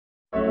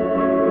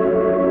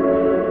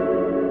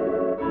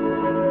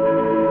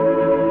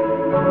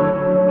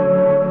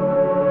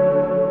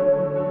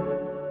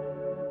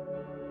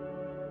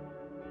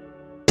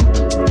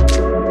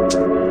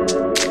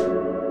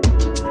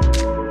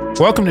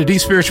Welcome to Deep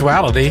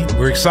Spirituality.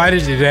 We're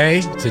excited today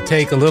to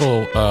take a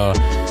little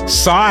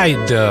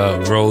side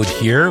road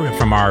here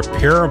from our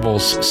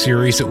Parables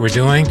series that we're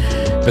doing,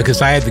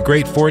 because I had the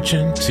great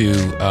fortune to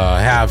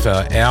have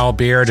Al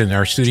Baird in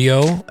our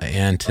studio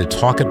and to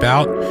talk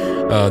about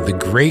the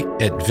great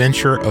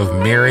adventure of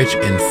marriage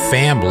and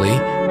family.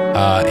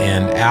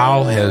 And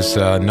Al has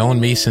known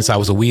me since I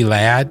was a wee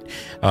lad,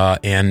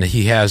 and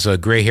he has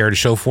gray hair to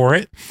show for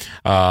it.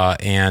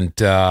 And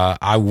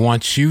I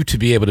want you to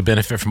be able to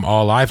benefit from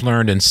all I've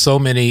learned, and so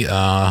many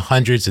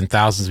hundreds and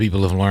thousands of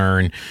people have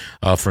learned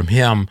from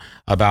him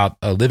about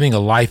living a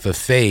life of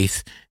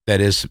faith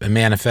that is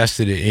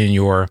manifested in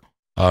your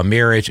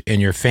marriage and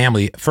your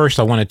family. First,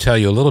 I want to tell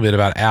you a little bit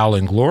about Al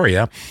and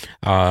Gloria,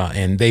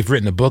 and they've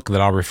written a book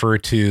that I'll refer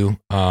to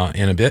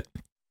in a bit.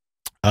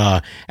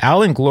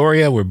 Al and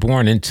Gloria were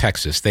born in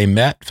Texas. They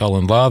met, fell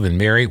in love, and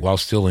married while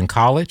still in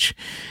college.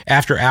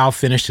 After Al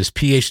finished his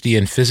PhD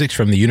in physics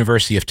from the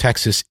University of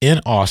Texas in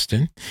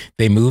Austin,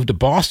 they moved to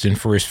Boston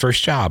for his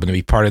first job and to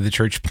be part of the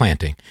church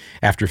planting.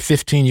 After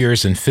 15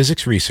 years in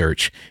physics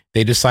research,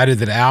 they decided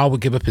that Al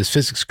would give up his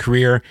physics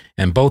career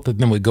and both of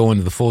them would go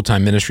into the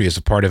full-time ministry as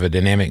a part of a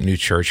dynamic new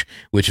church,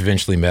 which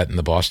eventually met in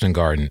the Boston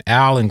Garden.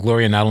 Al and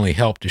Gloria not only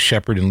helped to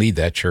shepherd and lead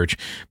that church,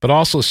 but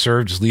also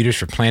served as leaders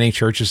for planting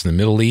churches in the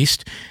Middle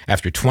East.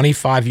 After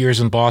 25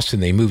 years in Boston,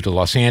 they moved to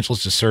Los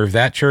Angeles to serve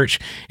that church.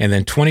 And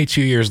then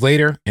 22 years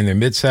later, in their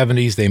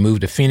mid-70s, they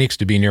moved to Phoenix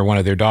to be near one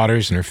of their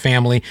daughters and her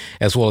family,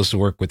 as well as to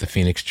work with the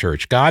Phoenix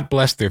church. God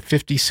blessed their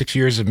 56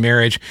 years of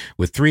marriage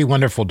with 3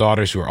 wonderful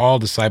daughters who are all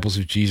disciples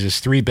of Jesus,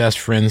 3 best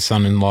friends,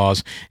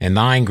 son-in-laws, and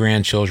 9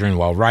 grandchildren.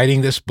 While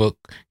writing this book,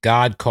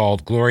 God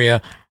called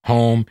Gloria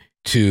home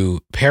to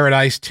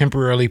paradise,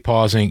 temporarily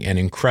pausing an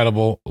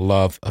incredible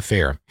love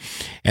affair.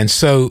 And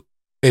so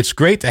it's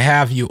great to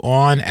have you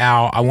on,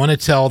 Al. I want to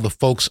tell the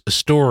folks a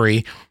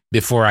story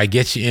before I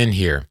get you in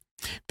here,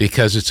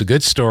 because it's a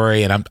good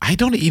story, and I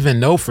don't even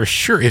know for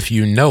sure if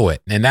you know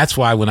it. And that's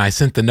why when I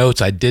sent the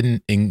notes, I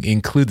didn't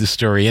include the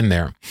story in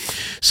there.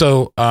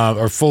 So,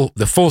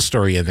 the full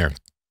story in there.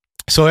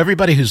 So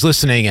everybody who's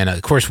listening, and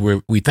of course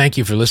we thank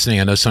you for listening.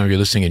 I know some of you are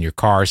listening in your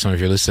car, some of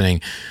you are listening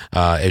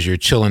as you're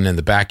chilling in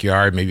the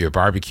backyard. Maybe you're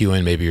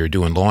barbecuing, maybe you're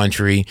doing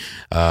laundry,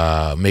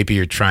 maybe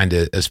you're trying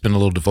to spend a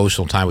little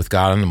devotional time with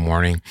God in the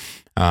morning.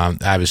 I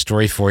have a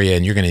story for you,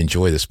 and you're going to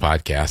enjoy this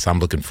podcast. I'm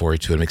looking forward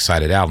to it. I'm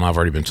excited out, and I've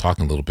already been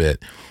talking a little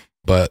bit.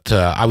 But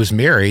I was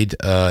married,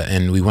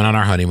 and we went on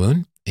our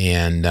honeymoon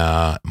in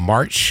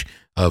March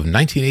of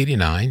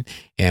 1989,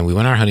 and we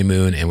went on our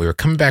honeymoon, and we were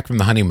coming back from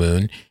the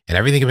honeymoon, and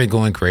everything had been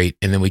going great,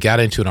 and then we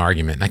got into an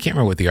argument, and I can't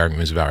remember what the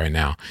argument was about right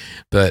now,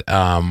 but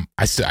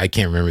I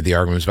can't remember the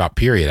argument was about,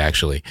 period,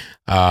 actually.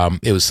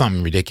 It was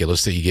something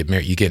ridiculous that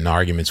you get in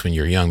arguments when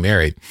you're young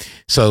married.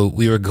 So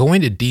we were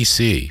going to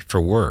D.C.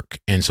 for work,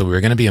 and so we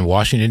were going to be in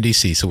Washington,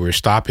 D.C., so we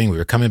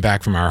were coming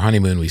back from our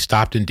honeymoon, we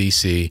stopped in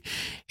D.C.,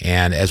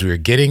 and as we were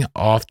getting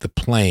off the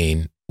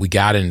plane, we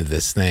got into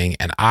this thing,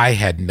 and I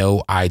had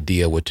no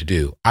idea what to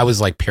do. I was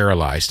like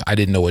paralyzed. I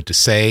didn't know what to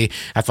say.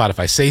 I thought if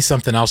I say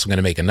something else, I'm going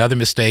to make another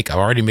mistake. I've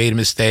already made a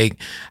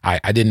mistake. I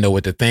didn't know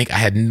what to think. I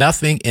had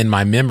nothing in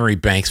my memory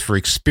banks for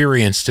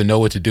experience to know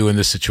what to do in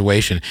this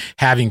situation,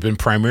 having been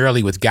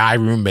primarily with guy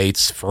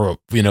roommates for,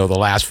 the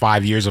last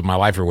 5 years of my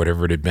life or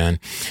whatever it had been.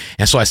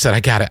 And so I said, I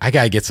got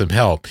to get some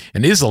help.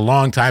 And this is a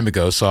long time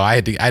ago, so I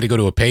had to go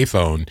to a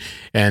payphone.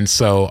 And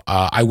so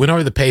I went over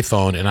to the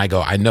payphone, and I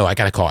got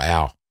to call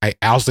Al.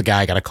 Al's the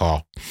guy I got to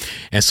call.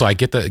 And so I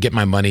get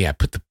my money. I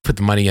put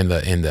the money in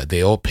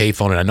the old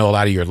payphone. And I know a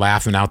lot of you are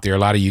laughing out there. A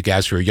lot of you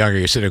guys who are younger,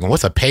 you're sitting there going,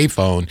 what's a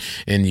payphone?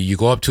 And you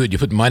go up to it, you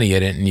put money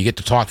in it, and you get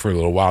to talk for a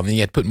little while. And then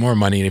you have to put more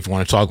money in if you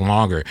want to talk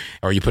longer,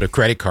 or you put a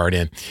credit card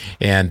in.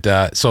 And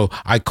so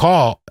I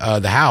call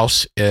the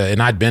house,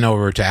 and I'd been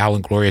over to Al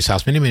and Gloria's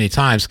house many, many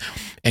times.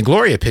 And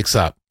Gloria picks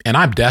up. And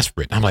I'm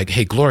desperate. I'm like,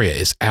 hey, Gloria,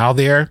 is Al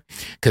there?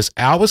 Because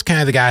Al was kind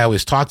of the guy I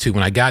always talked to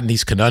when I got in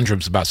these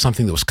conundrums about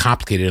something that was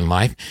complicated in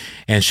life.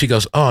 And she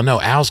goes, oh,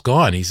 no, Al's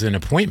gone. He's in an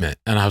appointment.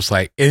 And I was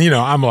like, and,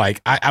 I'm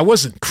like, I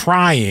wasn't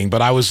crying,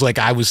 but I was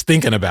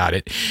thinking about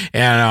it.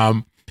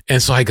 And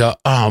so I go,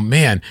 oh,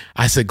 man.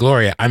 I said,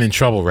 Gloria, I'm in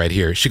trouble right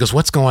here. She goes,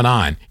 what's going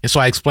on? And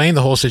so I explained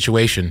the whole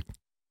situation.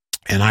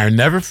 And I'll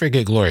never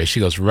forget Gloria.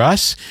 She goes,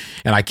 Russ,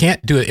 and I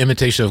can't do an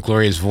imitation of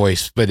Gloria's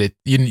voice, but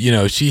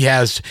she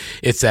has,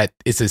 it's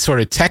a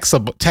sort of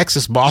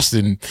Texas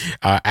Boston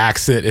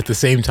accent at the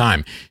same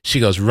time.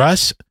 She goes,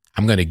 Russ,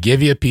 I'm going to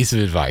give you a piece of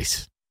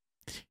advice.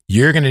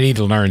 You're going to need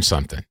to learn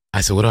something. I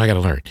said, what do I got to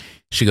learn?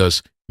 She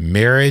goes,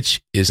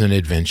 marriage is an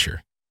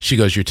adventure. She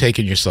goes, you're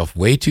taking yourself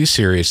way too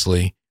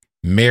seriously.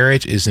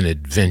 Marriage is an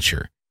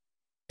adventure.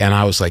 And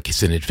I was like,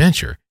 it's an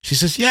adventure. She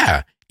says,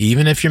 yeah.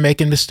 Even if you're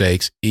making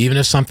mistakes, even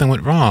if something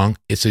went wrong,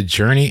 it's a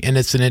journey and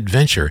it's an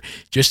adventure.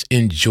 Just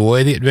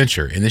enjoy the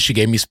adventure. And then she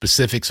gave me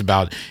specifics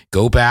about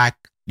go back.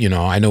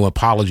 I know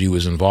apology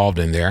was involved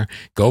in there.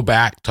 Go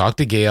back, talk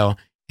to Gail,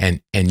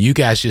 and you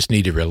guys just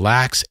need to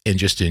relax and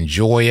just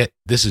enjoy it.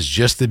 This is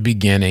just the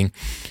beginning.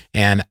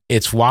 And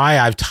it's why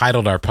I've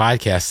titled our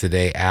podcast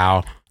today,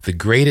 Al, The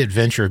Great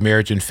Adventure of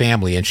Marriage and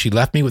Family. And she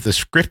left me with a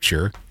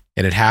scripture,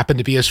 and it happened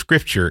to be a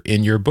scripture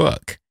in your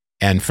book.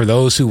 And for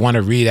those who want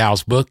to read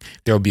Al's book,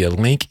 there will be a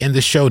link in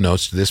the show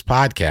notes to this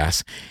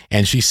podcast.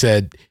 And she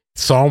said,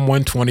 Psalm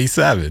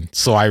 127.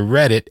 So I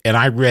read it, and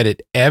I read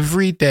it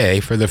every day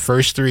for the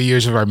first 3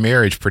 years of our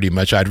marriage, pretty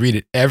much. I'd read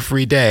it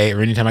every day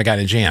or anytime I got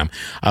in a jam.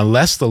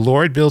 Unless the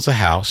Lord builds a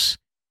house,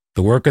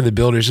 the work of the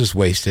builders is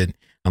wasted.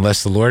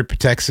 Unless the Lord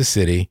protects the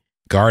city,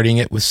 guarding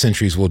it with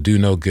sentries will do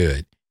no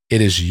good.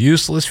 It is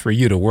useless for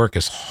you to work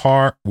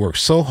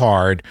so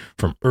hard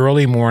from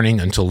early morning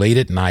until late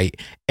at night,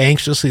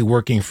 anxiously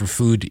working for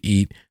food to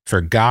eat, for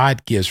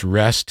God gives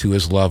rest to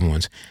his loved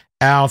ones.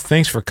 Al,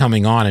 thanks for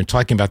coming on and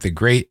talking about the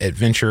great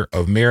adventure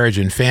of marriage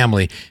and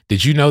family.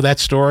 Did you know that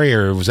story,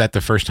 or was that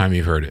the first time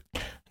you've heard it?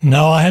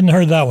 No, I hadn't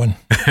heard that one.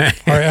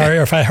 or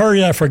if I heard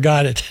it, I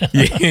forgot it.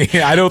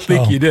 Yeah, I don't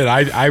think you did.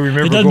 I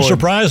remember. It doesn't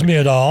surprise me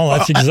at all.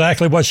 That's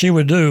exactly what she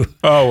would do.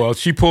 Oh, well,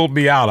 she pulled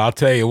me out. I'll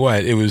tell you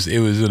what, it was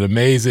an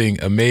amazing,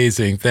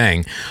 amazing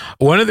thing.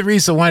 One of the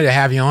reasons I wanted to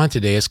have you on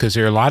today is because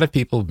there are a lot of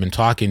people who've been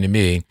talking to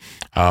me,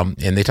 and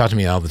they talk to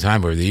me all the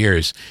time over the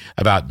years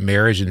about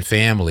marriage and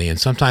family. And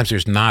sometimes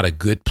there's not a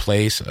good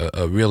place,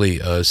 a really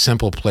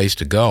simple place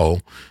to go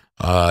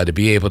to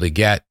be able to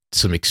get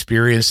some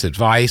experienced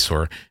advice,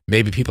 or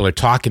maybe people are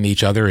talking to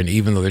each other, and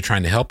even though they're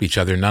trying to help each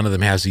other, none of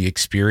them has the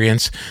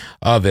experience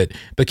of it.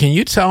 But can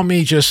you tell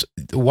me just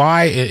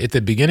why, at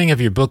the beginning of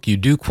your book, you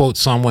do quote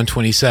Psalm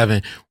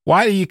 127?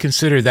 Why do you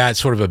consider that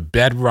sort of a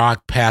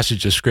bedrock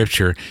passage of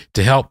scripture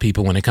to help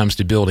people when it comes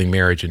to building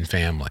marriage and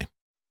family?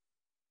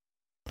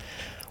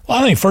 Well,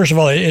 I think, first of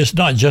all, it's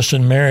not just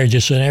in marriage,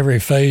 it's in every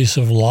phase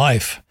of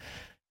life.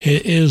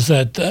 It is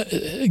that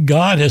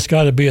God has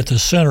got to be at the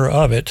center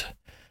of it,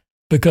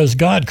 because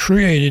God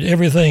created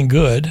everything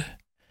good.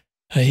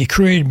 He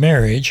created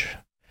marriage.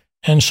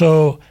 And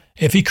so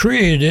if he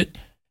created it,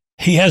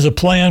 he has a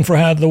plan for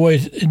the way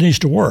it needs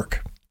to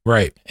work.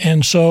 Right.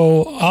 And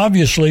so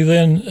obviously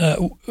then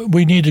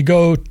we need to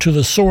go to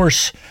the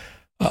source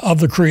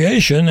of the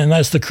creation, and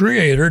that's the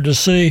Creator, to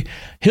see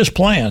his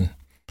plan.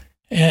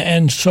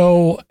 And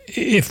so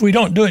if we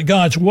don't do it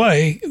God's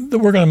way, then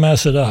we're going to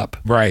mess it up.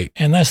 Right.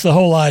 And that's the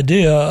whole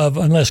idea of,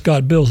 unless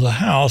God builds the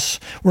house,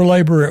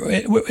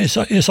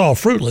 it's all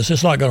fruitless.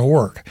 It's not going to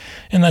work.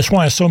 And that's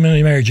why so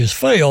many marriages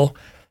fail,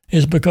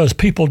 is because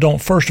people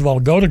don't, first of all,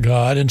 go to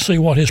God and see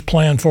what his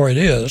plan for it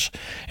is,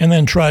 and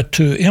then try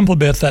to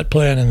implement that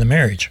plan in the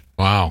marriage.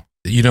 Wow.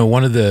 You know,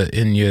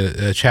 in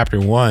your chapter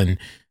 1,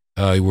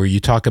 where you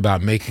talk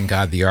about making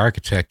God the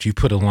architect, you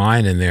put a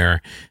line in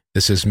there.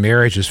 This says,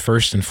 marriage is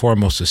first and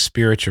foremost a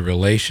spiritual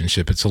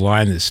relationship. It's a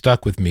line that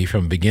stuck with me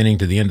from beginning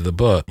to the end of the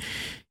book.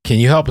 Can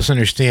you help us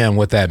understand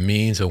what that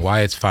means and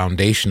why it's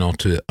foundational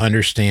to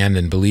understand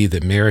and believe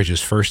that marriage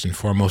is first and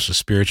foremost a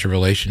spiritual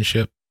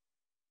relationship?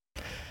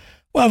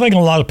 Well, I think a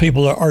lot of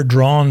people are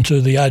drawn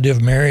to the idea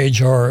of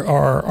marriage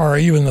or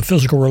even the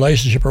physical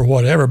relationship or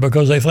whatever,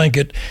 because they think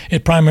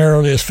it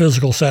primarily is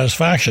physical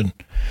satisfaction.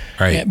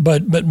 Right.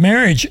 But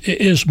marriage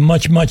is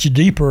much, much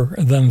deeper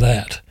than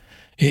that.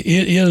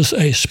 It is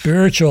a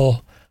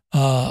spiritual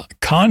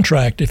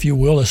contract, if you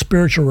will, a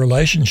spiritual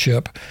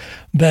relationship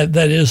that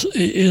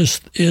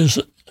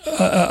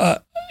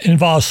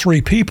involves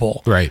three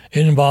people. Right.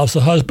 It involves the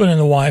husband and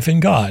the wife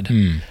and God,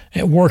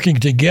 and working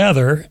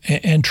together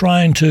and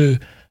trying to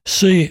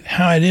see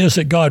how it is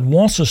that God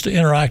wants us to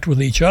interact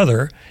with each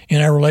other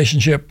in our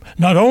relationship,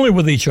 not only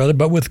with each other,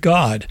 but with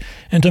God.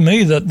 And to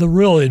me, the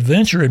real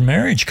adventure in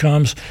marriage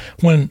comes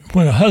when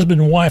a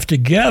husband and wife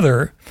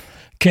together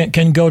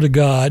can go to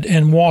God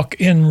and walk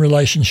in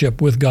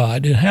relationship with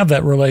God and have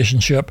that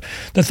relationship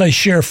that they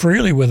share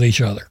freely with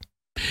each other.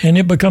 And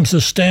it becomes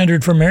the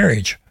standard for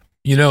marriage.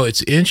 You know,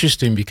 it's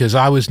interesting because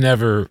I was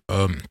never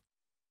a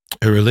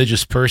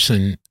religious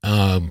person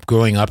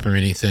growing up or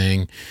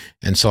anything.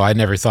 And so I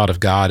never thought of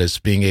God as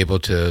being able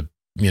to,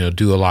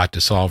 do a lot to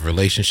solve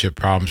relationship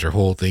problems or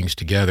hold things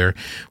together.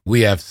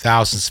 We have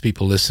thousands of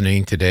people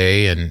listening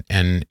today, and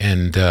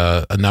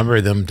a number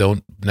of them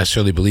don't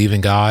necessarily believe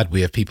in God.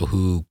 We have people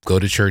who go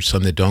to church,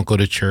 some that don't go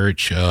to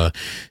church.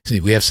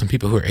 We have some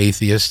people who are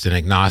atheists and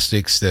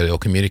agnostics that will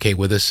communicate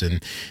with us,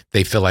 and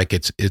they feel like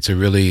it's a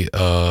really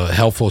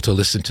helpful to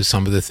listen to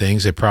some of the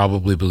things. They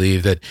probably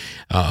believe that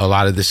a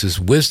lot of this is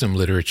wisdom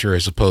literature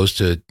as opposed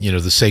to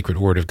the sacred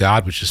word of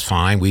God, which is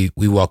fine. We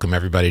welcome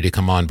everybody to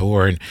come on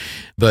board,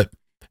 but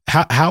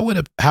how would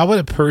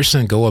a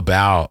person go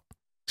about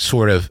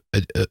sort of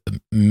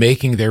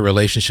making their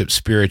relationship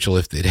spiritual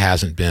if it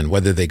hasn't been,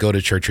 whether they go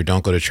to church or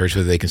don't go to church,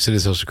 whether they consider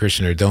themselves a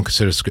Christian or don't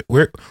consider,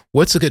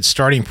 what's a good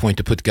starting point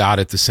to put God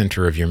at the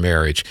center of your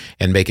marriage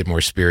and make it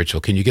more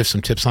spiritual? Can you give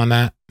some tips on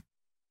that?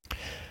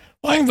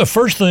 Well, I think the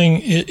first thing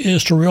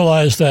is to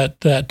realize that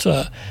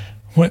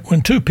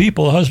when two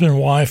people, a husband and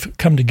wife,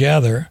 come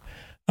together,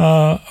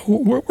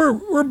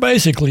 we're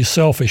basically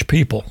selfish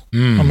people.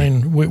 I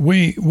mean,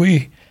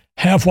 we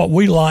have what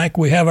we like,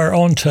 we have our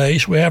own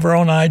taste, we have our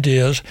own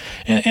ideas,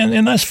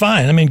 and that's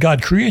fine. I mean,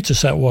 God creates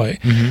us that way.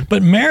 Mm-hmm.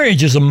 But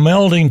marriage is a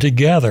melding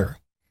together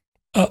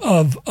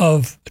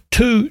of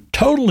two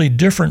totally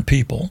different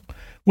people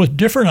with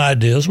different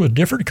ideas, with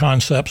different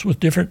concepts, with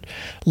different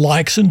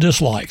likes and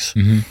dislikes.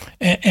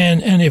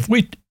 And if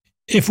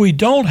we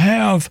don't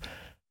have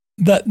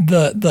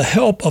the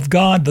help of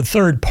God, the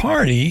third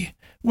party,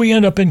 we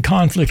end up in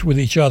conflict with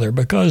each other,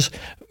 because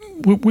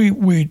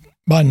we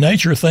by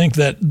nature think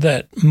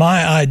that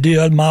my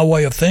idea, my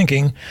way of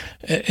thinking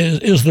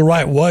is the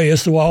right way.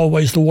 It's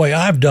always the way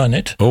I've done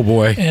it. Oh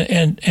boy!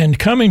 And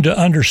coming to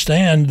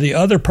understand the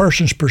other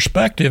person's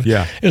perspective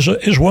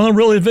is one of the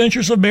real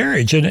adventures of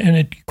marriage. And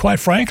it, quite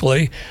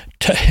frankly,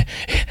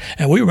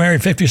 and we were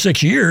married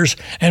 56 years,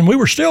 and we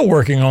were still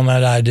working on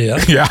that idea.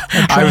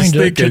 Trying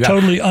to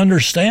totally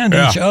understand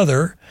each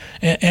other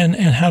and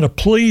how to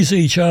please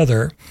each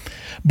other.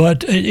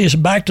 But it's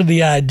back to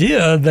the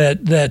idea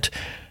that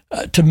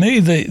to me,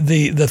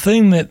 the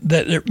thing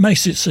that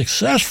makes it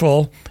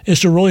successful is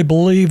to really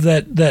believe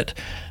that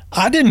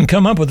I didn't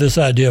come up with this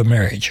idea of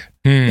marriage.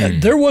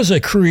 That there was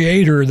a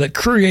creator that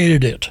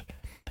created it.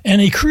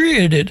 And he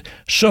created it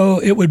so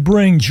it would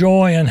bring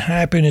joy and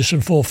happiness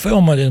and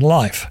fulfillment in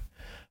life,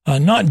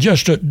 not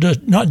just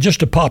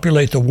to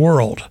populate the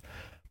world,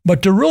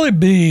 but to really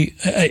be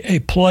a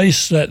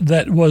place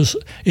that was,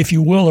 if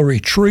you will, a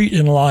retreat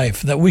in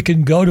life, that we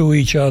can go to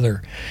each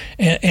other.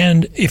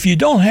 And if you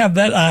don't have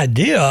that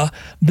idea,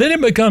 then it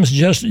becomes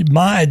just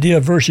my idea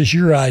versus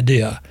your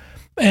idea.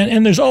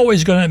 And there's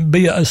always going to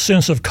be a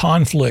sense of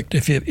conflict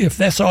if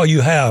that's all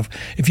you have.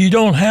 If you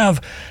don't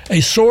have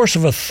a source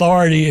of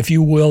authority, if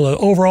you will, an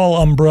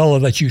overall umbrella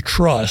that you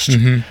trust,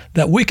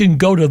 that we can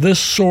go to this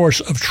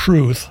source of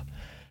truth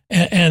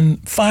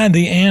and find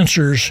the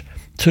answers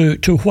to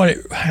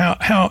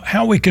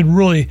how we can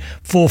really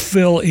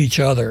fulfill each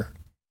other.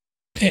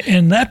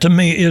 And that to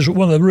me is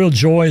one of the real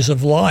joys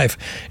of life.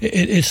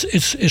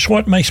 It's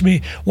what makes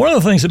me, one of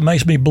the things that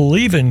makes me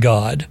believe in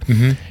God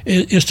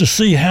is to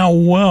see how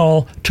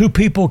well two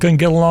people can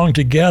get along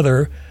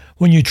together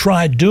when you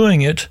try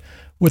doing it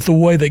with the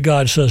way that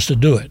God says to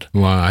do it.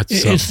 Wow,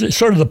 it's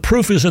sort of the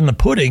proof is in the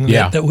pudding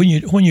that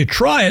when you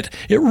try it,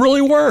 it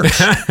really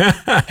works.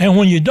 And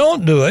when you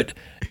don't do it,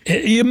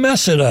 you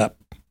mess it up.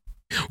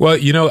 Well,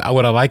 you know,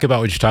 what I like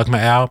about what you're talking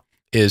about, Al,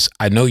 is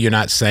I know you're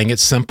not saying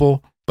it's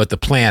simple, but the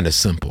plan is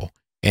simple.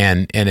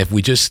 And if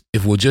we'll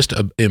just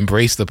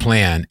embrace the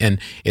plan, and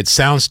it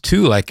sounds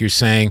too like you're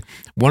saying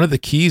one of the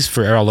keys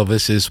for all of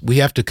us is we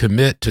have to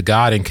commit to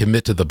God and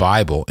commit to the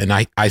Bible. And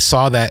I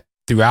saw that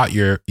throughout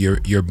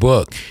your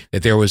book,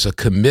 that there was a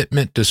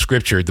commitment to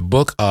Scripture. The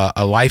book,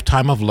 A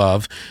Lifetime of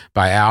Love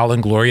by Al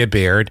and Gloria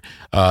Baird.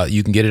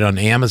 You can get it on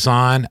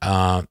Amazon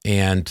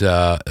and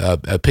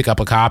pick up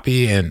a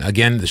copy. And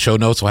again, the show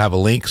notes will have a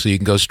link so you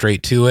can go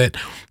straight to it.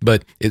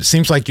 But it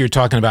seems like you're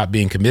talking about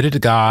being committed to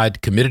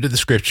God, committed to the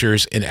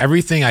Scriptures, and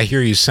everything I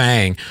hear you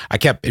saying,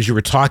 as you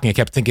were talking, I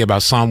kept thinking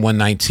about Psalm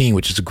 119,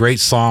 which is a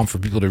great psalm for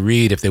people to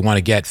read if they want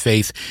to get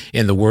faith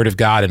in the Word of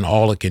God and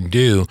all it can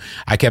do.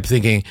 I kept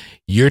thinking,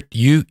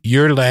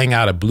 you're laying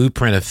out a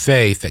blueprint of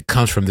faith that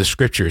comes from the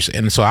Scriptures.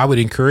 And so I would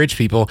encourage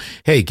people,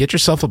 hey, get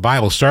yourself a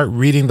Bible, start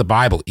reading the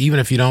Bible, even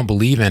if you don't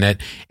believe in it.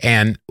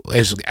 And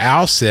as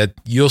Al said,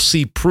 you'll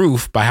see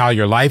proof by how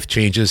your life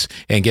changes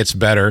and gets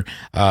better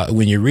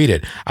when you read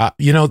it.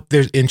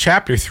 There's in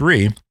chapter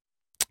 3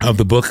 of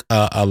the book,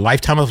 A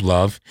Lifetime of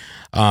Love,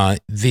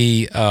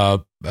 the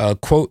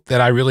quote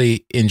that I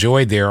really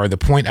enjoyed there, or the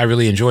point I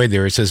really enjoyed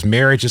there, it says,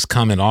 marriages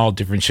come in all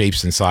different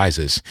shapes and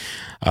sizes.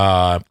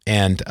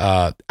 And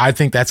I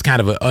think that's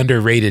kind of an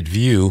underrated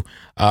view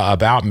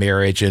about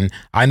marriage. And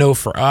I know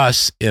for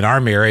us in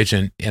our marriage,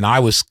 and I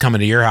was coming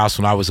to your house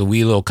when I was a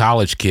wee little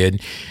college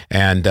kid,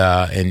 and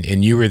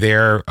you were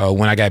there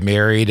when I got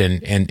married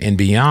and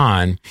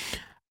beyond.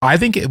 I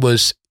think it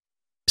was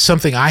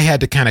something I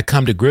had to kind of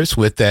come to grips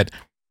with, that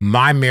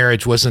my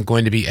marriage wasn't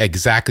going to be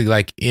exactly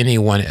like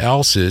anyone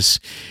else's.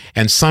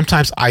 And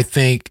sometimes I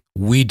think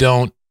we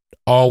don't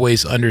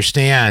always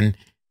understand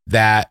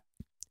that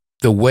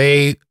the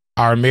way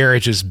our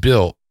marriage is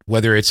built,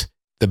 whether it's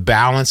the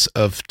balance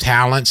of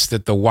talents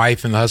that the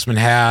wife and the husband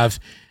have,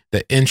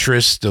 the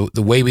interests,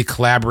 the way we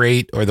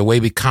collaborate or the way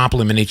we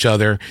complement each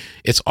other,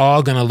 it's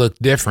all going to look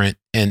different.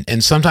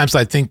 And sometimes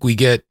I think we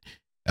get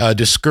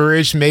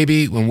discouraged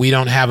maybe when we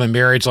don't have a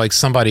marriage like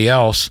somebody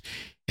else,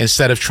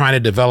 instead of trying to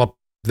develop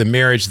the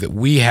marriage that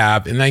we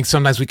have. And I think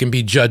sometimes we can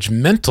be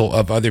judgmental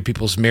of other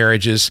people's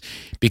marriages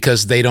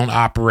because they don't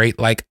operate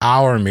like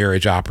our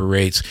marriage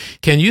operates.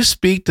 Can you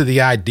speak to the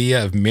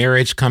idea of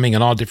marriage coming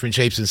in all different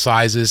shapes and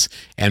sizes,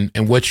 and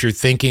what you're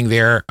thinking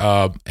there,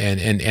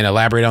 and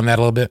elaborate on that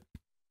a little bit?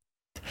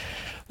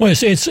 Well,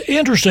 it's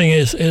interesting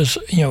is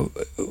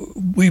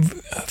we've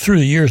through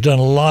the years done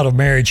a lot of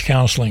marriage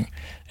counseling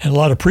and a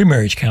lot of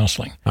pre-marriage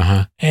counseling.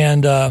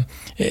 And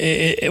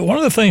one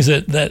of the things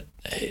that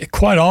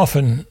quite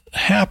often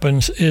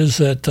happens is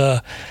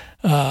that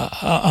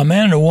a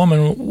man and a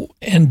woman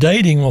in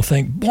dating will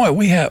think, boy,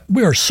 we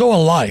are so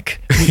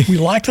alike. We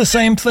like the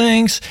same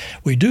things.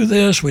 We do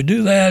this, we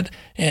do that,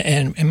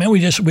 and man,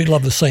 we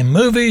love the same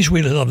movies.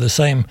 We love the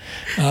same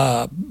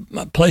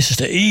places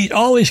to eat.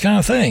 All these kind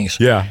of things.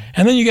 Yeah.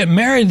 And then you get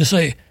married and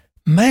say,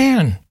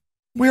 man,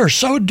 we are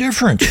so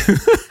different.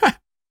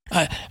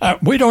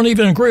 We don't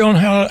even agree on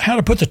how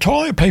to put the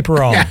toilet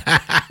paper on.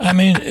 I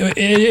mean,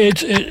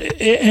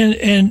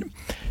 and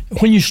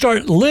when you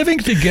start living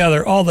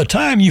together all the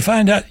time, you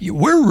find out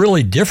we're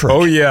really different.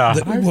 Oh, yeah.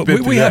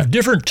 We have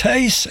different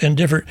tastes and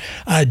different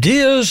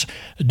ideas,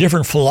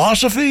 different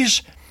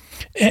philosophies.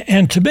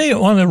 And to me,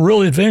 one of the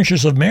real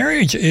adventures of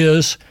marriage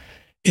is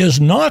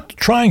not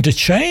trying to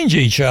change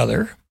each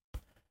other,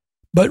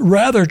 but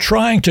rather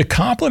trying to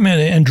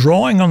complement it and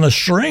drawing on the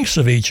strengths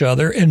of each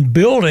other and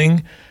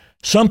building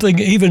something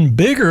even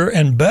bigger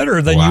and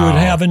better than you would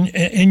have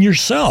in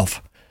yourself.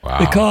 Wow.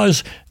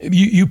 Because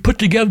you put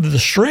together the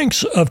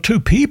strengths of two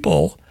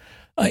people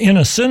in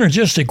a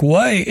synergistic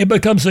way, it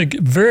becomes a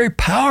very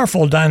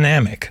powerful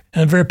dynamic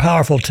and a very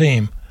powerful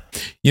team.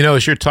 You know,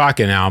 as you're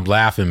talking now, I'm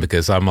laughing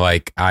because I'm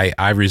like,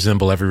 I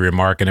resemble every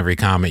remark and every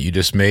comment you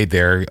just made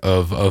there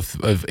of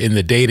in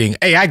the dating.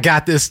 Hey, I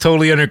got this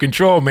totally under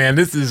control, man.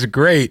 This is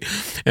great.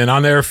 And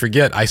I'll never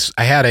forget, I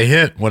had a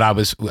hint when I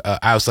was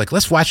like,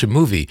 let's watch a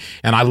movie.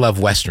 And I love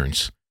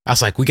Westerns. I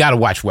was like, we got to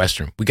watch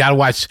Western. We got to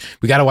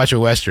watch a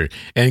Western.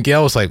 And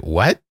Gail was like,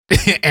 what?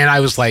 And I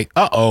was like,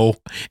 uh-oh.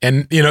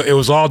 And, you know, it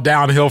was all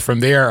downhill from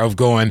there of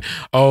going,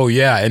 oh,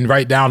 yeah. And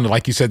right down to,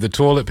 like you said, the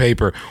toilet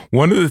paper.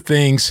 One of the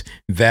things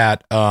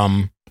that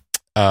comes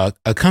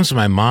to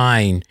my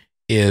mind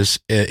is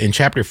in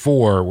chapter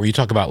 4, where you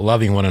talk about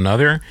loving one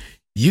another,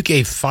 you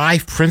gave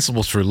 5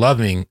 principles for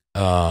loving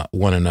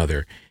one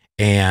another.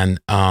 And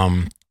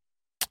when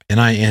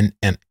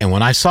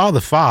I saw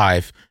the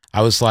 5,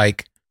 I was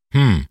like,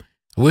 I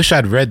wish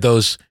I'd read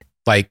those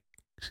like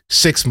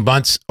 6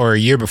 months or a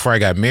year before I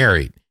got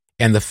married.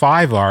 And the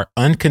 5 are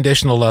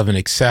unconditional love and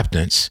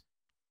acceptance,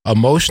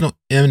 emotional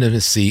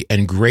intimacy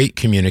and great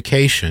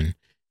communication,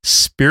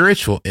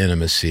 spiritual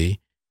intimacy,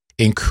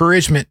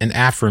 encouragement and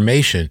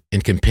affirmation,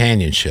 and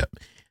companionship.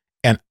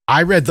 And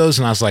I read those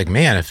and I was like,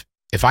 man,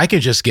 if I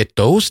could just get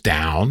those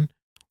down,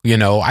 you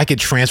know, I could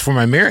transform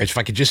my marriage if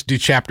I could just do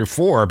chapter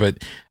 4,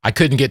 but I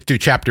couldn't get through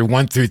chapter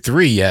 1 through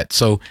 3 yet.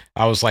 So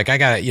I was like, I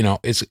got to, you know,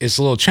 it's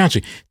a little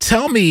challenging.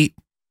 Tell me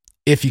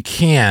if you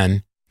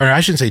can, or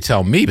I shouldn't say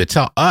tell me, but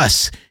tell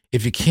us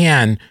if you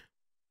can,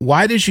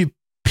 why did you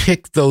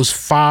pick those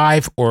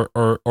 5 or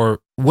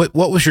what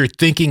was your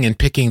thinking in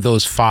picking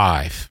those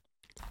 5?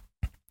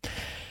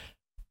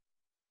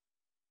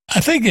 I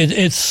think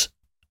it's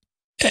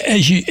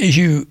as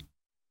you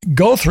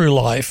go through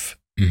life,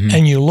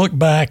 and you look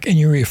back and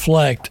you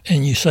reflect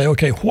and you say,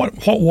 okay,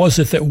 what was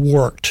it that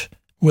worked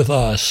with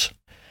us?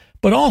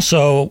 But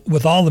also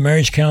with all the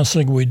marriage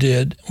counseling we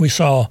did, we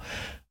saw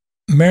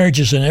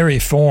marriages in every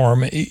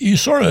form. You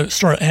sort of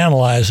start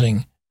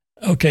analyzing,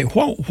 okay,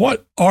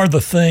 what are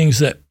the things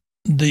that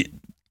the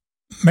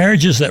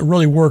marriages that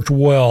really worked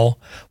well,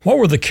 what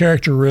were the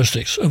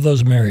characteristics of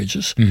those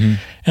marriages?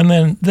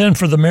 And then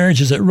for the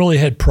marriages that really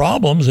had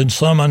problems and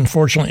some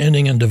unfortunately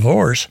ending in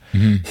divorce,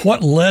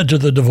 what led to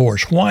the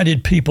divorce? Why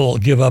did people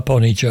give up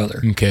on each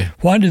other? Okay.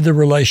 Why did the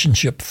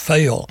relationship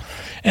fail?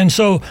 And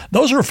so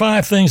those are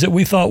 5 things that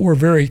we thought were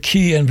very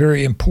key and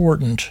very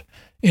important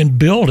in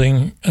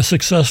building a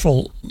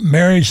successful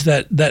marriage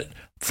that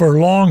for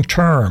long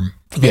term,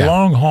 for the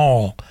long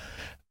haul,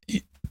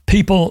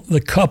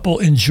 the couple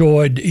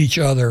enjoyed each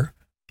other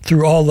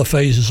through all the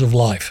phases of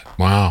life.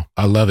 Wow,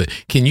 I love it.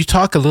 Can you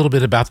talk a little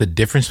bit about the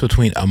difference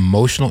between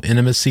emotional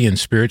intimacy and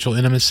spiritual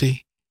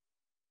intimacy?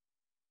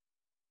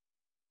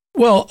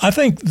 Well, I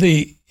think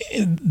the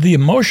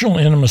emotional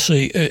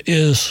intimacy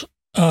is,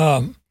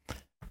 some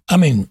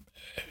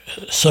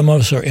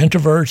of us are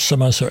introverts,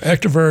 some of us are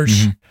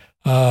extroverts.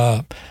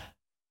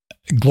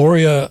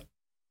 Gloria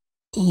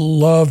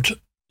loved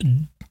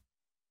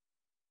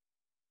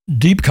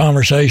deep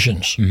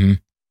conversations.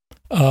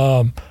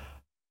 I'm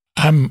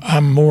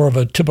more of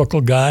a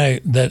typical guy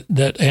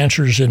that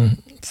answers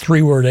in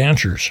 3-word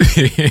answers,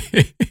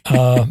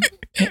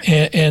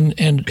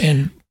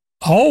 and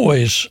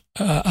always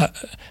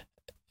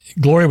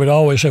Gloria would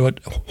always say,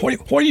 "What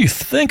do you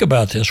think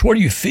about this? What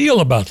do you feel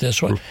about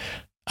this?"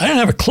 I didn't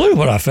have a clue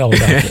what I felt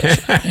about this,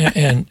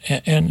 and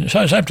so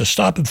I just have to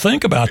stop and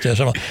think about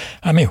this.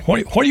 I mean,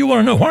 what do you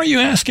want to know? Why are you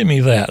asking me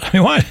that? I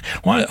mean, why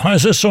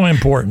is this so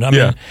important? I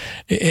mean,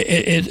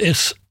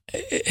 it's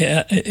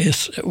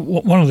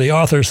one of the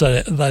authors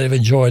that I've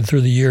enjoyed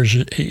through the years.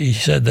 He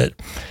said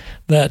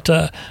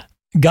that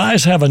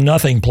guys have a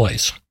nothing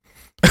place,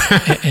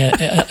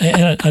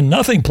 and a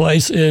nothing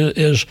place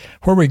is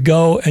where we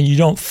go and you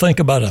don't think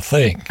about a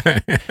thing,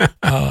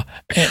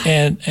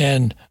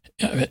 and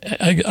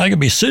I could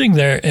be sitting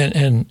there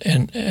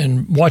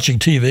and watching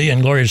TV,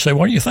 and Gloria would say,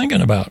 "What are you thinking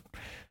about?"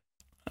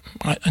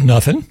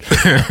 Nothing.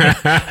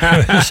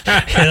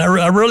 And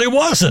I really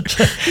wasn't.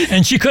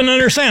 And she couldn't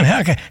understand.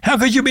 How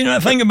could you be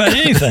not thinking about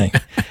anything?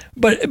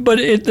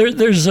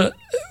 there's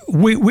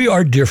we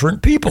are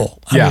different people.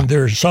 I mean,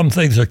 there's some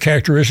things that are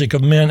characteristic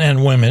of men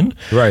and women.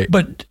 Right.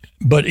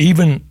 But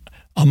even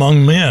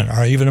among men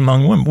or even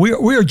among women,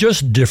 we are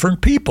just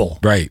different people.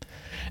 Right.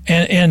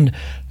 And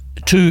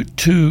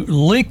to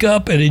link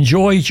up and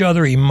enjoy each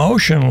other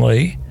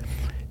emotionally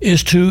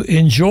is to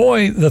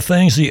enjoy the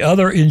things the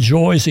other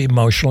enjoys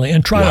emotionally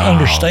and try to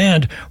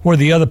understand where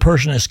the other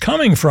person is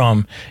coming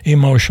from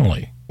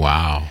emotionally.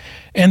 Wow.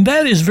 And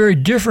that is very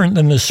different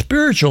than the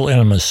spiritual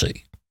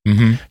intimacy.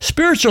 Mm-hmm.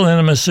 Spiritual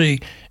intimacy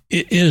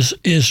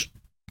is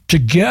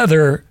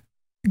together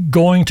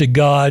going to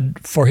God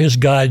for his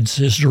guidance,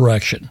 his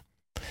direction.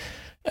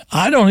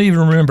 I don't even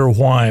remember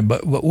why,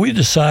 but we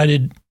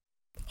decided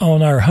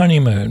on our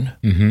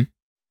honeymoon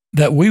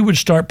that we would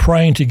start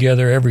praying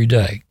together every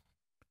day.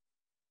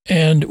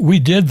 And we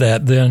did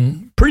that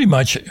then pretty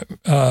much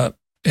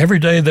every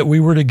day that we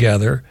were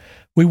together.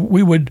 We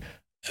would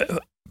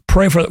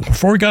pray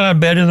before we got out of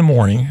bed in the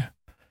morning,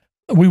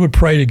 we would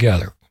pray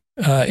together.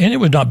 And it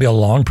would not be a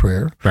long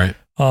prayer. Right.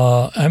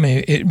 I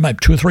mean, it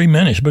might be 2 or 3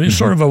 minutes, but it's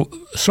sort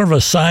of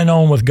a sign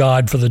on with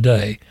God for the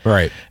day.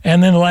 Right.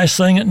 And then the last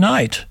thing at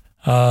night,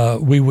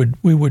 we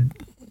would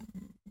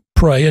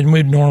pray, and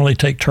we'd normally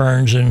take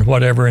turns and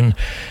whatever, and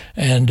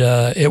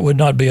it would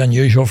not be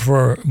unusual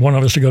for one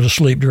of us to go to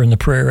sleep during the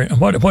prayer and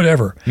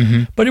whatever.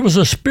 Mm-hmm. But it was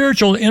a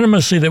spiritual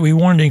intimacy that we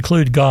wanted to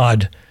include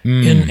God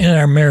in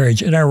our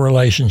marriage, in our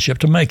relationship,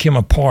 to make him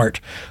a part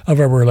of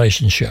our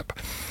relationship.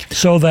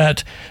 So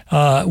that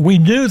we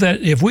knew that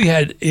if we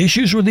had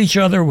issues with each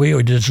other, we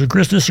would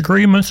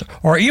disagreements,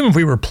 or even if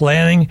we were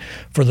planning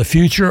for the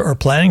future or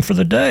planning for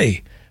the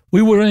day,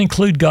 we would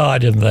include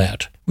God in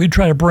that. We'd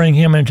try to bring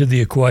him into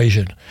the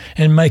equation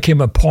and make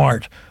him a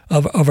part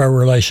of our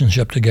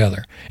relationship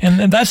together.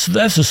 And that's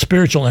a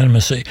spiritual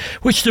intimacy,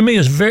 which to me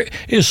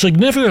is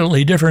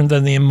significantly different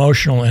than the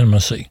emotional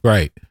intimacy.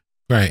 Right.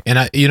 Right.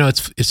 And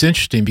it's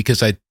interesting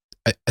because I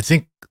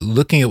think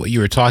looking at what you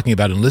were talking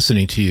about and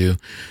listening to you,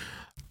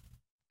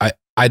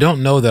 I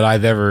don't know that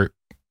I've ever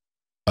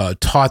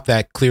taught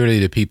that clearly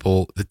to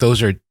people that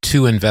those are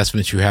two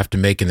investments you have to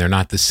make and they're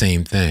not the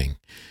same thing.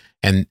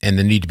 And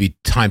there need to be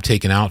time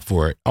taken out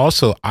for it.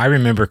 Also, I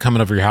remember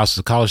coming over your house as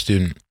a college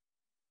student,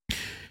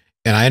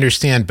 and I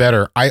understand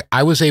better.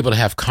 I was able to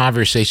have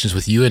conversations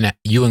with you and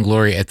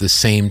Gloria at the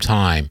same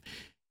time.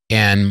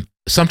 And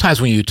sometimes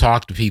when you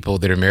talk to people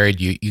that are married,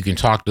 you can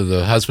talk to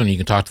the husband, you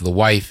can talk to the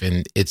wife,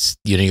 and it's,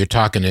 you're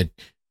talking to,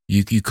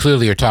 you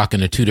clearly are talking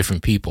to two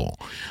different people.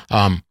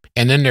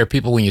 And then there are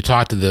people when you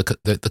talk to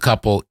the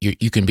couple,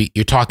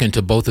 you're talking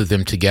to both of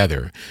them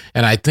together.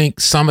 And I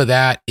think some of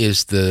that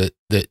is the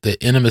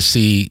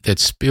intimacy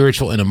that's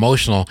spiritual and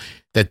emotional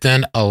that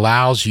then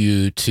allows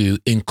you to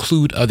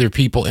include other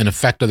people and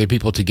affect other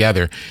people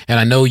together. And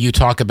I know you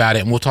talk about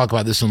it, and we'll talk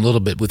about this in a little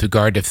bit with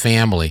regard to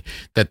family,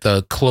 that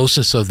the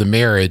closeness of the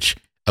marriage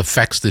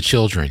affects the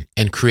children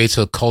and creates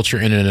a culture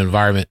and an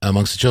environment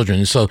amongst the children.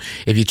 And so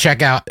if you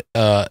check out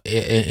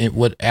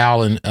what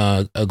Al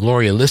and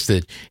Gloria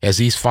listed as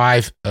these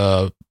 5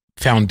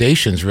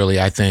 foundations, really,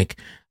 I think,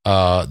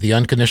 the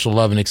unconditional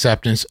love and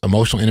acceptance,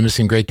 emotional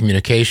intimacy and great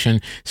communication,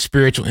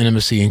 spiritual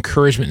intimacy,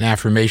 encouragement and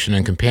affirmation,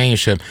 and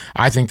companionship,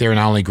 I think they're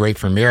not only great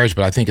for marriage,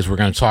 but I think as we're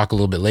going to talk a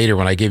little bit later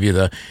when I give you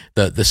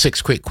the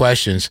 6 quick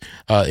questions,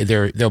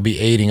 they'll be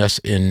aiding us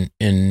in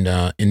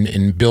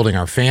building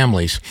our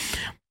families.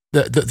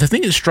 The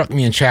thing that struck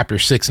me in chapter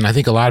 6, and I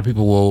think a lot of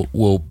people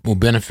will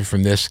benefit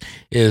from this,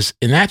 is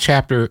in that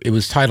chapter, it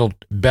was titled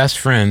Best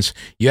Friends.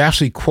 You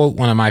actually quote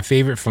one of my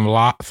favorite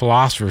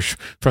philosophers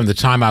from the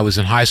time I was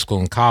in high school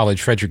and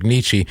college, Friedrich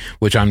Nietzsche,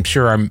 which I'm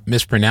sure I'm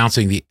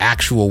mispronouncing the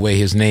actual way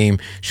his name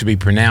should be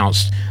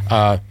pronounced.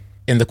 And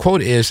the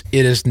quote is,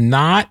 "It is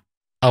not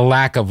a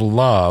lack of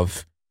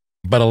love,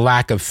 but a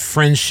lack of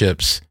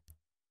friendships."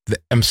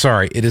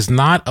 It is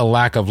not a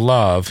lack of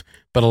love,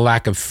 but a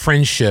lack of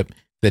friendship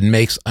that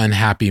makes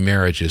unhappy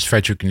marriages.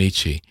 Friedrich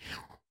Nietzsche.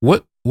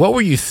 What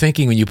were you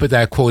thinking when you put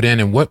that quote in,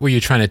 and what were you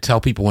trying to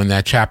tell people in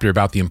that chapter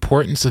about the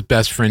importance of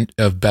best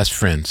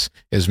friends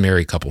as a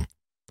married couple?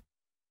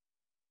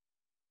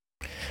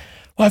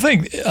 Well, I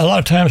think a lot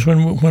of times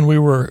when we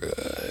were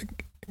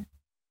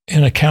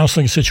in a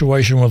counseling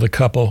situation with a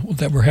couple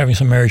that were having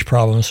some marriage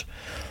problems,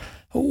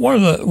 one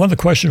of the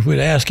questions we'd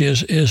ask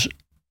is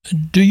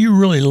do you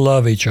really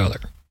love each other?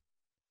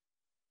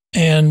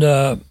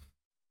 And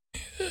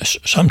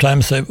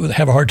sometimes they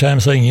have a hard time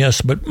saying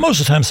yes, but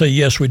most of the time say,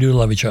 yes, we do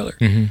love each other.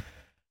 Mm-hmm.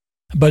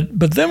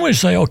 But then we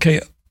say,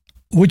 okay,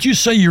 would you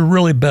say you're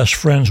really best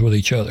friends with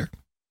each other?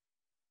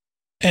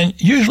 And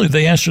usually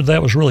the answer to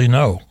that was really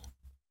no.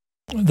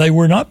 They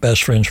were not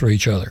best friends with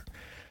each other.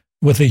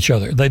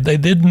 They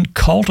didn't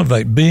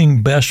cultivate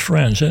being best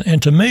friends.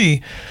 And to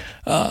me,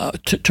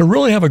 to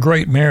really have a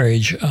great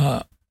marriage,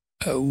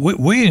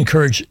 we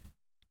encourage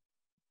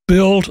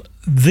build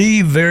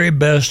the very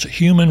best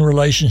human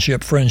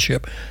relationship,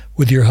 friendship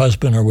with your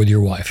husband or with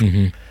your wife.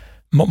 Mm-hmm.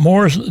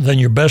 More than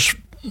your best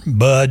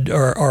bud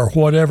or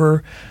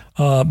whatever.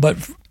 But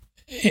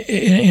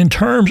in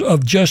terms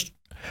of just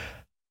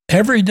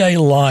everyday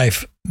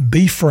life,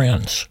 be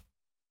friends.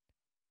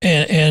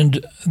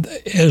 And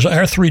as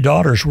our three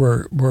daughters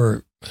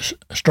were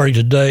starting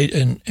to date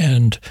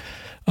and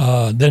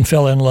then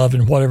fell in love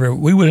and whatever,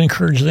 we would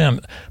encourage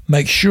them,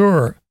 make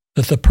sure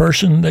that the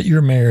person that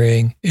you're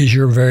marrying is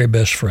your very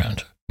best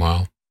friend.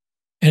 Wow.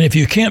 And if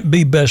you can't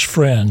be best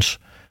friends,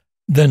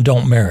 then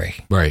don't marry.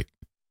 Right.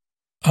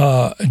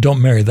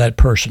 Don't marry that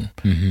person.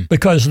 Mm-hmm.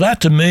 Because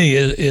that to me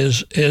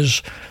is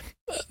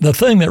the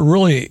thing that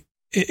really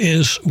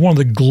is one of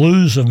the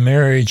glues of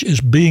marriage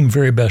is being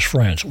very best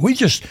friends.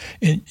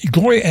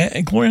 Gloria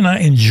and I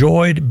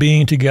enjoyed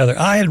being together.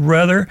 I had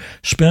rather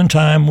spend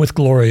time with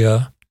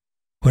Gloria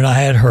when I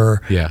had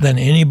her than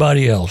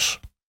anybody else.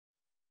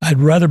 I'd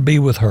rather be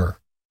with her.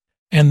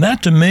 And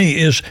that to me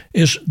is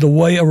the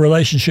way a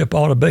relationship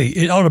ought to be.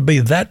 It ought to be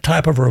that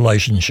type of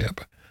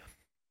relationship.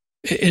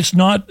 It's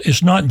not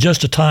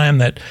just a time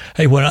that,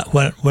 hey,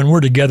 when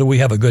we're together, we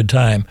have a good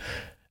time.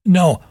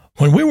 No,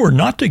 when we were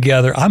not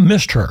together, I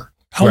missed her.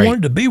 I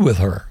wanted to be with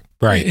her.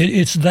 Right.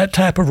 It's that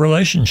type of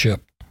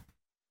relationship.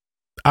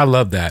 I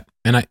love that.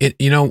 And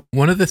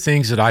one of the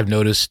things that I've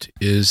noticed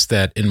is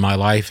that in my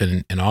life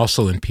and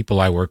also in people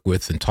I work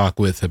with and talk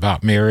with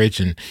about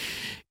marriage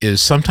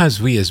is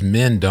sometimes we as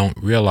men don't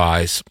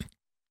realize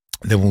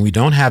that when we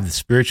don't have the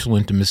spiritual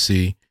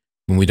intimacy,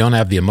 when we don't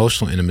have the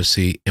emotional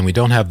intimacy, and we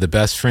don't have the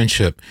best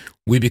friendship,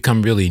 we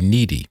become really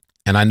needy.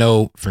 And I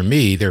know for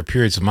me, there are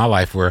periods of my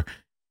life where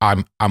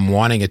I'm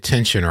wanting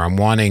attention, or I'm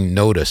wanting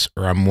notice,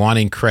 or I'm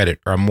wanting credit,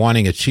 or I'm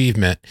wanting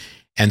achievement.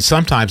 And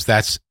sometimes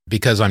that's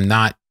because I'm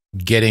not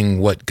getting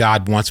what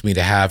God wants me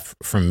to have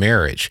from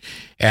marriage.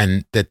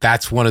 And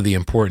that's one of the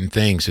important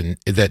things. And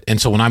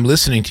so when I'm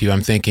listening to you,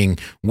 I'm thinking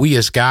we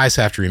as guys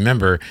have to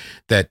remember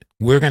that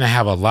we're going to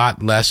have a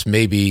lot less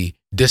maybe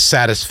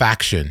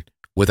dissatisfaction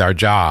with our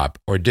job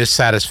or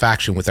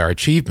dissatisfaction with our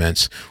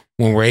achievements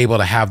when we're able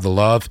to have the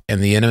love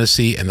and the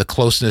intimacy and the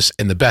closeness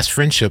and the best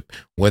friendship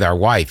with our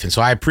wife. And so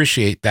I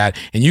appreciate that.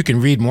 And you can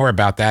read more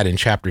about that in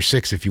chapter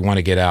 6 if you want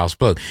to get Al's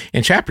book.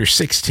 In chapter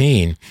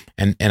 16,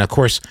 and of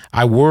course,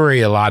 I worry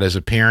a lot as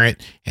a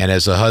parent and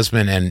as a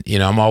husband. And,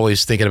 I'm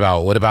always thinking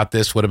about, what about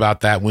this? What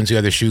about that? When's the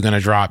other shoe going to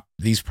drop?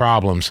 These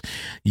problems.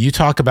 You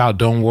talk about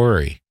don't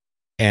worry.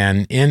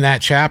 And in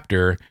that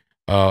chapter,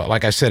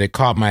 like I said, it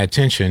caught my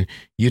attention.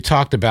 You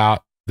talked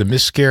about the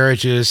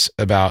miscarriages,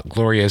 about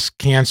Gloria's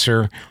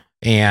cancer,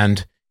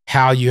 and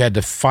how you had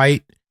to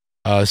fight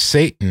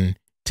Satan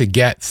to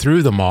get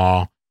through them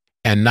all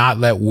and not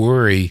let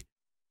worry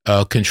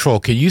control.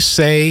 Can you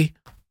say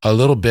a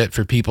little bit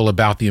for people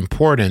about the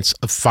importance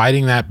of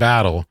fighting that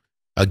battle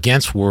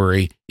against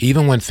worry,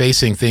 even when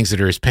facing things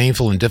that are as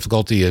painful and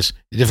difficult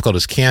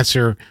as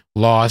cancer,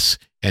 loss,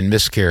 and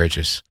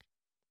miscarriages?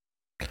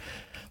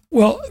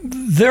 Well,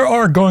 there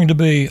are going to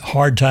be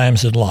hard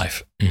times in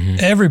life. Mm-hmm.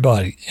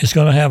 Everybody is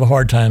going to have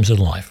hard times in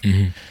life.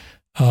 Mm-hmm.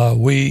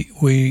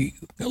 We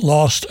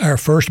lost our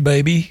first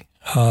baby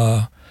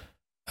that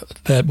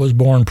was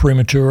born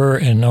premature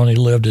and only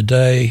lived a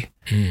day.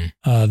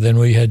 Then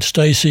we had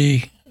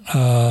Stacy,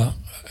 and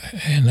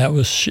that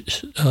was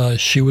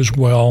she was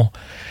well.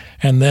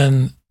 And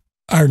then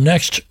our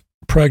next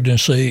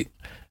pregnancy,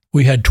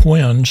 we had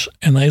twins,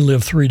 and they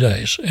lived 3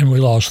 days, and we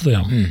lost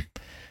them.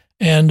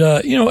 And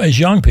as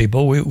young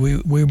people,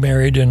 we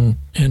married in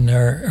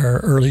our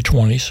early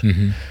 20s.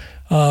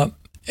 Mm-hmm.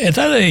 At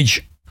that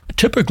age,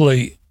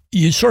 typically,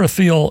 you sort of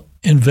feel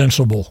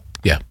invincible.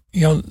 Yeah.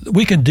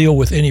 We can deal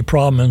with any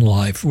problem in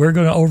life. We're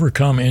going to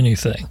overcome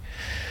anything.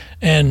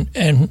 And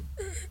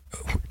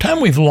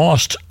time we've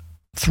lost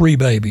 3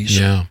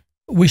 babies,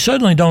 we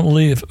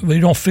suddenly we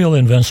don't feel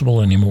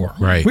invincible anymore.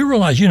 Right. We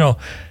realize,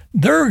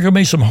 there are going to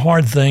be some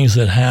hard things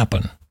that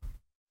happen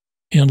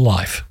in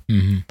life.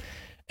 Mm-hmm.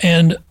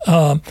 And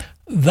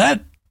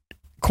that,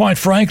 quite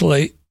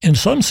frankly, in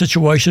some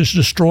situations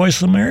destroys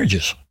the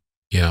marriages.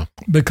 Yeah,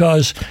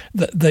 because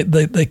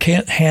they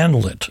can't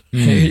handle it.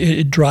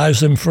 It drives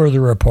them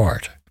further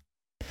apart.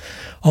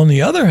 On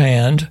the other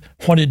hand,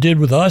 what it did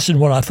with us and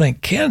what I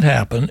think can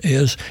happen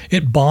is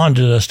it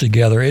bonded us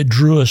together. It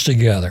drew us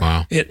together.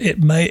 Wow.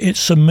 It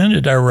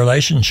cemented our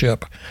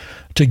relationship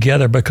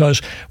together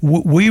because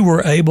we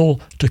were able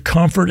to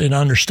comfort and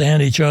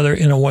understand each other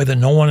in a way that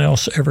no one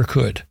else ever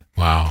could.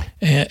 Wow.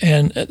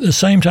 And the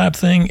same type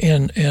thing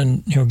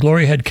in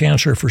Gloria had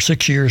cancer for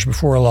 6 years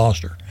before I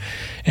lost her.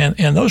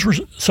 And those were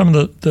some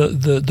of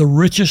the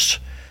richest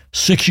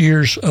 6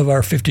 years of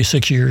our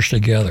 56 years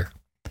together.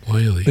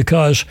 Really?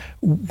 Because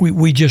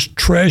we just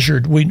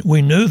treasured,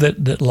 we knew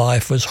that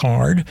life was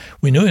hard.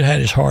 We knew it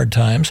had its hard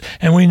times,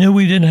 and we knew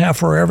we didn't have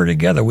forever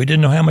together. We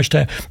didn't know how much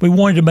time. We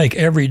wanted to make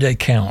every day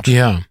count.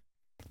 Yeah.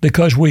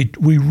 Because we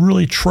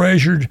really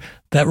treasured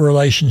that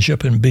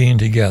relationship and being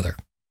together.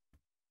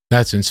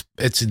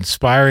 It's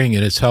inspiring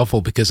and it's helpful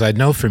because I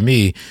know for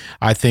me,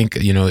 I think,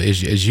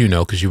 as you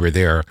know, because you were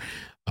there,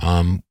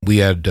 we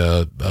had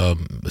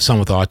son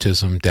with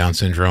autism, Down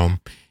syndrome,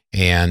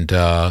 and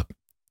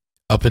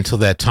up until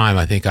that time,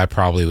 I think I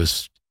probably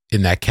was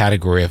in that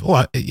category of,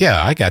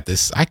 I got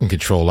this. I can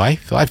control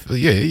life. There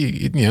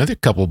are a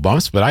couple of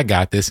bumps, but I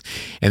got this.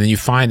 And then you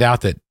find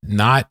out that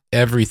not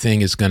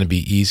everything is going to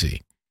be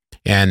easy.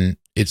 And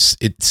it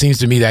seems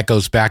to me that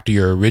goes back to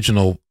your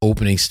original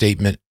opening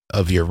statement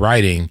of your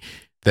writing,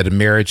 that a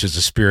marriage is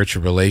a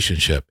spiritual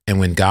relationship. And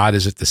when God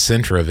is at the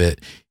center of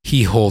it,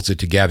 he holds it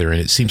together. And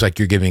it seems like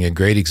you're giving a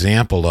great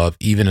example of,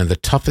 even in the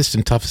toughest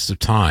of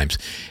times.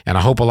 And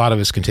I hope a lot of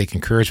us can take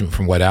encouragement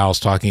from what Al's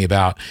talking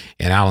about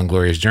and Al and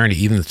Gloria's journey.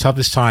 Even the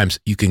toughest times,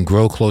 you can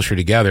grow closer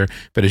together.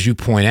 But as you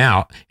point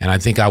out, and I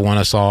think I want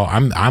us all,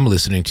 I'm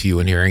listening to you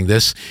and hearing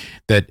this,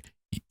 that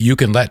you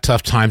can let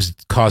tough times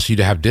cause you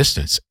to have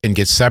distance and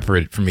get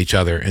separated from each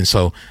other. And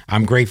so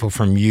I'm grateful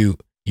from you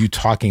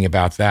talking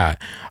about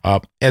that.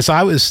 As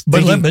I was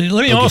thinking, but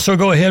let me also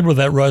go ahead with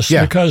that, Russ,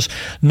 because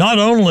not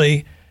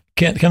only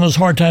can those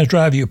hard times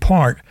drive you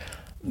apart,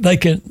 they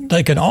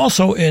can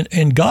also,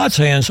 in God's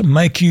hands,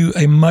 make you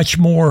a much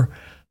more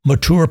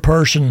mature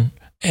person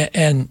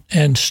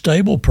and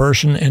stable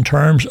person in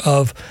terms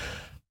of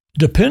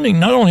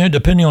not only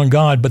depending on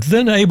God, but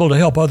then able to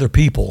help other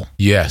people.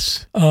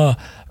 Yes.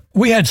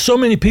 We had so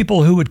many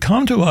people who would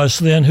come to us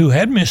then who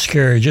had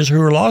miscarriages, who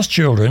were lost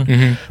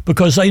children,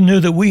 because they knew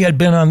that we had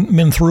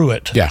been through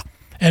it. Yeah.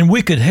 And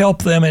we could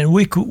help them, and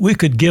we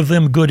could give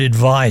them good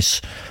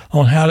advice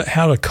on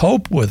how to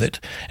cope with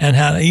it and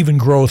how to even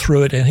grow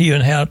through it and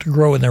even how to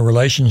grow in their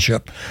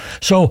relationship.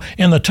 So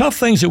in the tough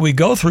things that we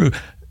go through,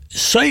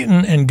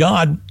 Satan and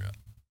God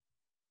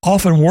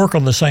often work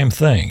on the same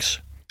things.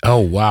 Oh,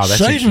 wow. That's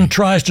Satan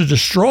tries to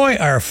destroy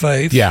our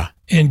faith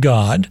in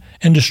God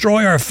and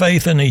destroy our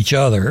faith in each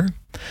other.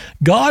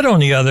 God, on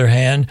the other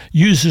hand,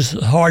 uses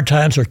hard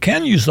times, or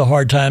can use the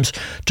hard times,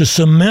 to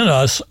cement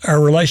our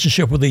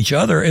relationship with each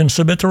other and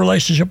cement the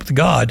relationship with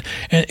God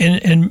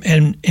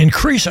and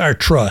increase our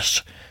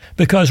trust,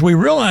 because we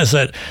realize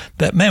that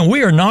man,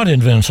 we are not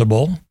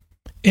invincible.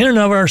 In and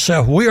of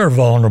ourselves, we are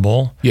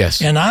vulnerable.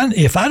 Yes. And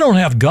if I don't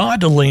have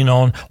God to lean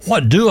on,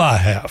 what do I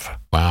have?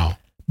 Wow.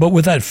 But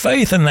with that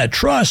faith and that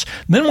trust,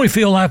 then we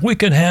feel like we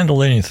can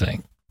handle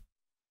anything.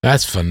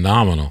 That's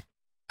phenomenal.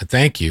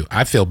 Thank you.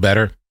 I feel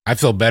better. I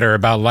feel better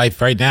about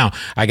life right now.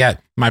 I got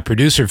my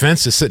producer,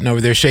 Vince, is sitting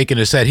over there shaking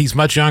his head. He's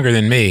much younger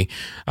than me.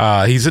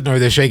 He's sitting over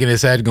there shaking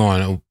his head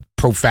going, oh,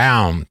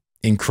 profound,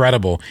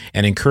 incredible,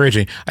 and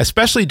encouraging,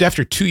 especially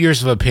after 2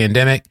 years of a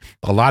pandemic.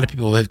 A lot of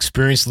people have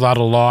experienced a lot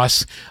of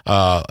loss.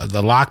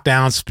 The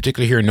lockdowns,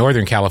 particularly here in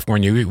Northern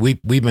California,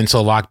 we've been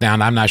so locked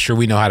down, I'm not sure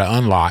we know how to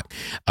unlock.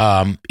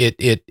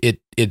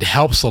 It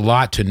helps a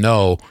lot to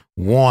know,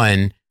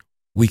 one,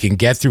 we can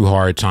get through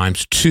hard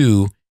times.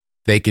 Two,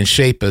 they can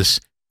shape us.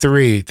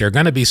 Three, there are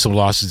going to be some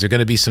losses. There are going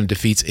to be some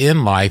defeats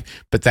in life,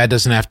 but that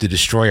doesn't have to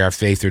destroy our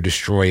faith or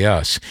destroy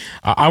us.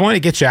 I want to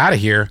get you out of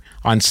here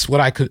on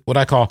what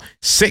I call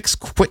 6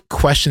 quick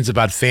questions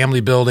about family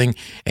building,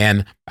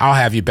 and I'll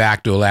have you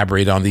back to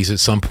elaborate on these at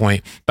some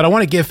point. But I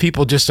want to give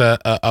people just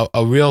a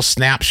real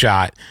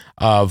snapshot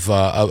of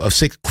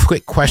 6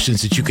 quick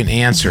questions that you can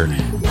answer.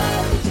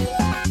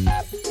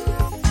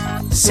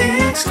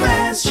 6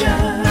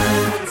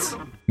 questions.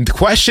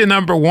 Question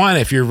number 1,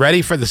 if you're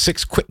ready for the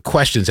 6 quick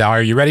questions, Al,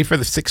 are you ready for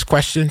the 6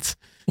 questions?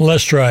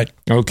 Let's try it.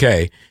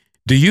 Okay.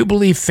 Do you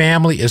believe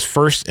family is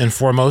first and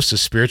foremost a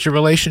spiritual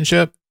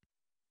relationship?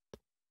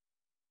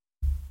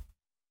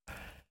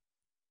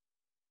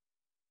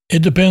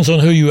 It depends on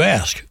who you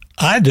ask.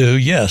 I do,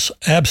 yes,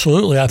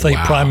 absolutely. I think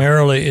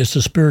primarily it's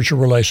a spiritual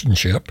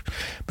relationship,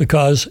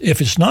 because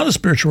if it's not a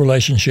spiritual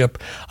relationship,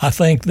 I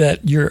think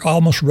that you're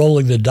almost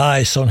rolling the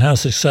dice on how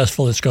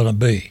successful it's going to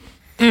be.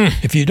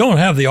 If you don't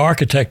have the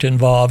architect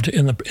involved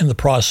in the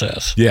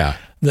process, then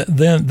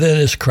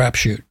it's a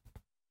crapshoot.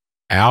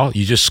 Al,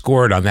 you just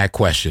scored on that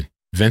question.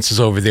 Vince is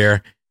over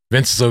there.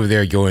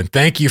 Going,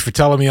 thank you for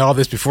telling me all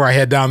this before I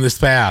head down this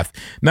path.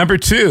 Number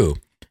 2,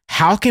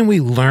 how can we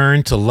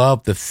learn to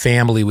love the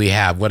family we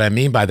have? What I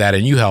mean by that,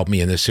 and you help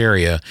me in this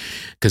area,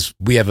 because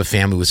we have a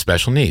family with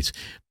special needs.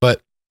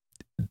 But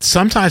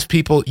sometimes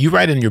you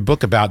write in your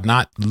book about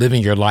not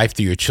living your life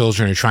through your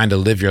children, or trying to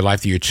live your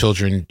life through your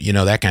children,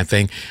 that kind of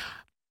thing.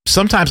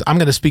 Sometimes, I'm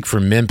going to speak for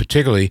men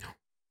particularly,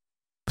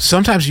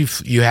 sometimes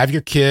you have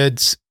your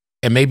kids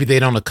and maybe they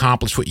don't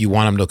accomplish what you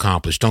want them to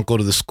accomplish. Don't go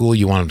to the school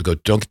you want them to go.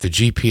 Don't get the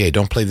GPA.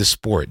 Don't play the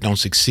sport. Don't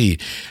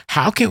succeed.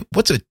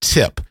 What's a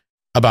tip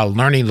about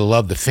learning to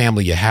love the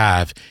family you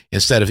have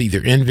instead of either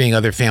envying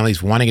other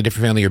families, wanting a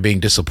different family, or being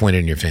disappointed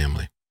in your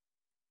family?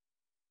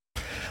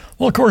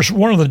 Well, of course,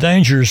 one of the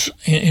dangers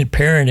in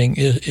parenting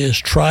is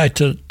try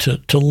to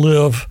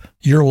live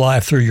your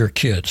life through your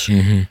kids.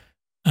 Mm-hmm.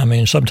 I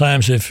mean,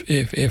 sometimes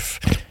if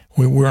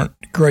we weren't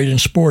great in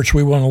sports,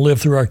 we want to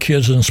live through our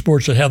kids in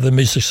sports that have them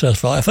be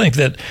successful. I think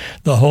that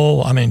the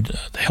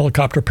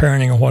helicopter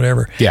parenting or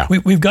whatever,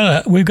 we've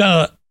got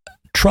to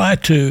try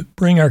to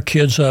bring our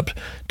kids up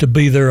to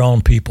be their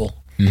own people.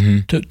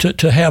 Mm-hmm.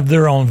 To have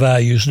their own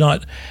values,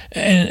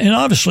 and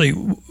obviously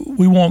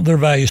we want their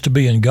values to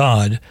be in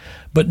God,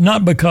 but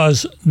not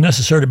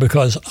necessarily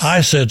because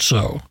I said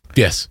so.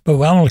 Yes. But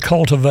I want to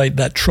cultivate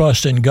that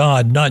trust in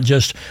God, not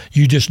just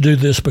you just do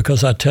this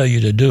because I tell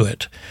you to do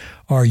it,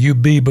 or you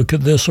be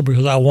because this or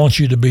because I want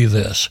you to be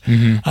this.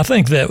 Mm-hmm. I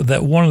think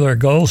that one of our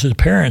goals as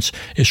parents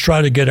is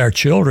try to get our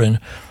children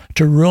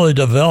to really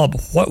develop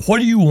what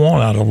do you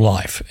want out of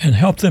life and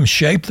help them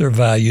shape their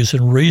values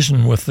and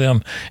reason with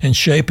them in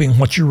shaping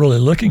what you're really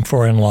looking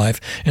for in life.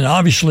 And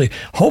obviously,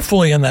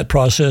 hopefully in that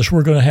process,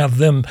 we're going to have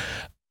them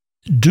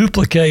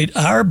duplicate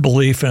our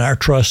belief and our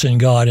trust in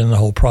God in the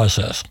whole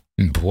process.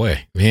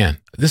 Boy, man,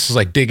 this is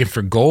like digging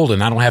for gold,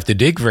 and I don't have to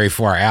dig very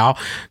far, Al.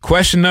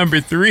 Question number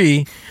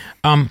 3.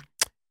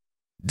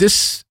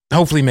 This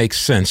hopefully makes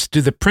sense.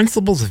 Do the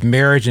principles of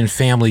marriage and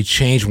family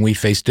change when we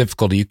face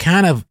difficulty? You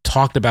kind of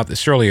talked about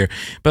this earlier,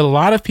 but a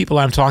lot of people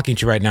I'm talking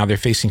to right now, they're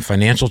facing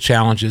financial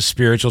challenges,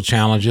 spiritual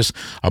challenges,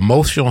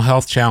 emotional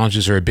health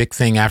challenges are a big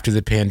thing after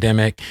the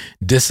pandemic,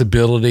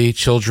 disability,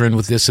 children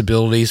with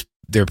disabilities,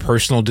 their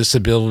personal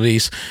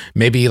disabilities,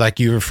 maybe like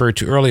you referred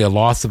to earlier, a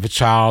loss of a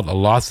child, a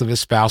loss of a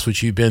spouse,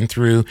 which you've been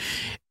through.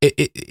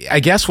 I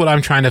guess what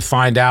I'm trying to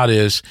find out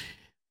is,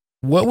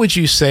 what would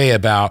you say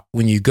about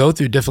when you go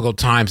through difficult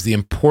times, the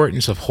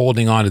importance of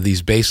holding on to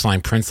these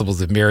baseline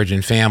principles of marriage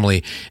and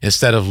family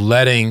instead of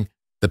letting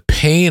the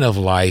pain of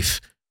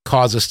life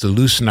cause us to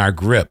loosen our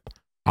grip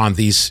on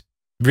these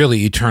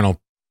really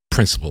eternal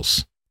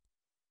principles?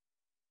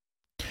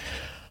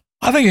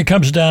 I think it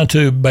comes down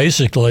to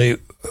basically,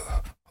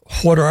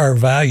 what are our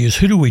values?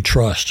 Who do we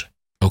trust?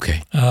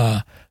 Okay.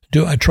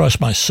 Do I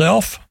trust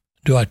myself?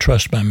 Do I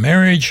trust my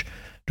marriage?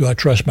 Do I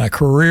trust my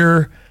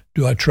career?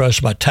 Do I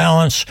trust my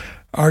talents?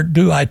 Or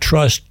do I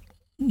trust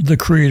the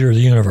creator of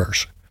the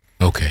universe?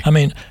 Okay. I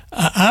mean,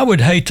 I would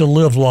hate to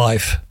live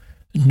life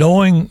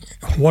knowing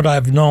what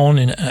I've known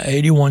in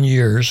 81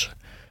 years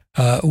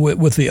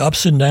with the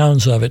ups and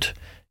downs of it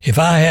if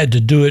I had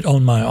to do it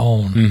on my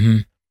own. Mm-hmm.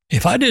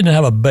 If I didn't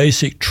have a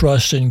basic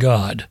trust in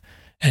God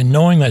and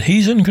knowing that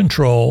He's in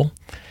control,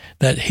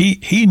 that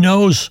He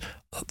knows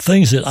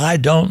things that I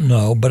don't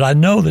know, but I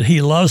know that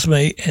He loves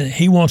me and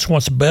He wants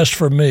what's best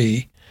for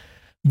me,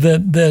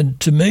 then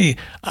to me,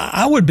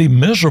 I would be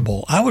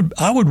miserable. I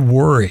would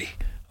worry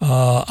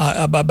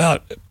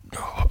about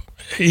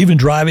even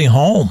driving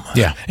home.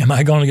 Yeah. Am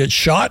I going to get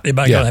shot? Am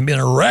I going to be in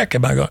a wreck?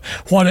 Am I going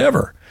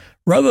whatever?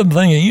 Rather than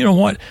thinking, you know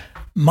what,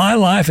 my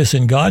life is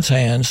in God's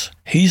hands.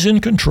 He's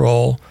in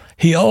control.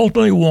 He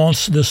ultimately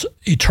wants this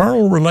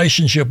eternal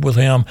relationship with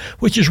Him,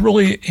 which is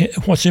really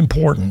what's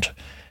important.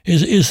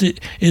 Is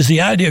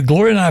the idea.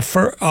 Gloria and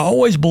I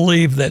always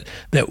believe that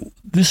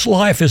this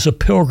life is a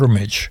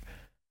pilgrimage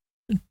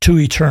to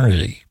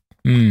eternity.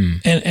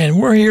 And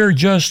we're here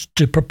just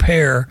to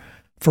prepare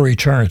for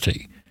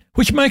eternity,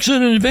 which makes it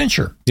an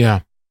adventure.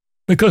 Yeah.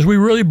 Because we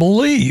really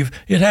believe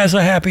it has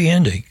a happy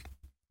ending.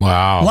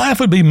 Wow.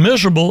 Life would be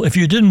miserable if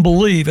you didn't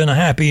believe in a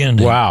happy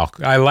ending. Wow.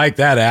 I like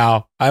that,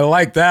 Al. I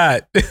like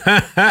that.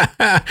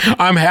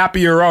 I'm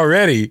happier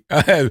already.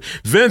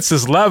 Vince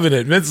is loving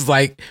it.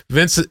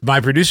 Vince, my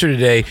producer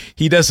today,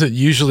 he doesn't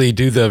usually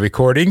do the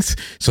recordings,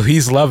 so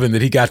he's loving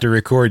that he got to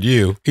record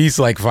you. He's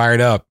like fired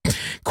up.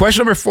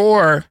 Question number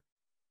 4,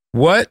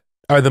 what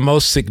are the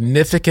most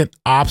significant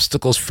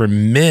obstacles for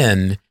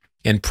men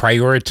in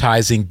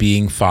prioritizing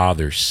being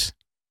fathers?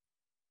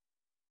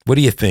 What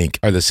do you think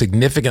are the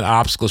significant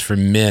obstacles for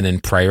men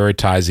in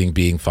prioritizing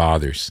being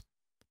fathers?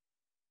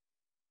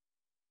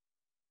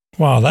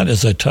 Wow, that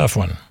is a tough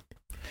one.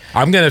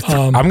 I'm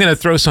gonna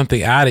throw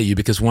something out at you,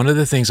 because one of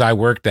the things I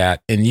worked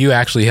at, and you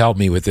actually helped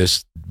me with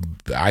this,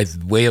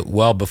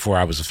 well before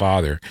I was a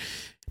father,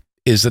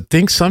 is that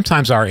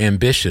sometimes our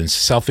ambitions,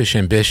 selfish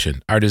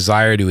ambition, our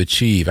desire to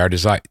achieve, our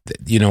desire,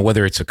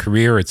 whether it's a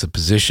career, it's a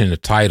position, a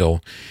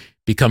title,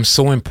 becomes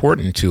so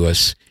important to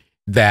us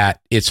that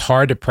it's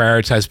hard to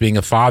prioritize being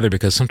a father,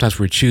 because sometimes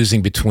we're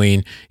choosing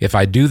between, if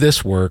I do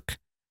this work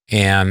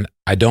and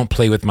I don't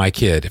play with my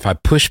kid, if I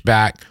push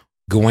back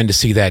going to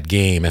see that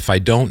game, if I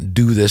don't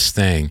do this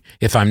thing,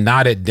 if I'm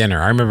not at dinner.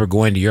 I remember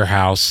going to your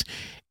house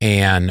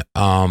and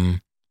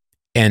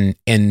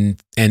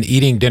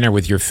eating dinner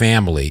with your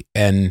family,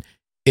 and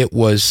it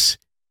was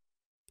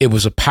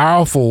a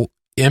powerful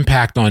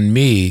impact on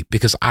me,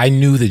 because I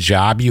knew the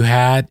job you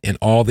had and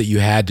all that you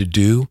had to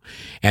do,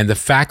 and the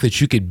fact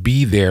that you could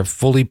be there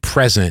fully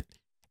present.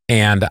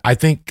 And I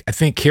think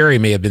Carrie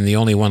may have been the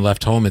only one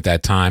left home at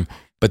that time,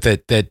 but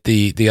that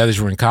the others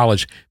were in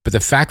college. But the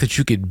fact that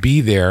you could be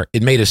there,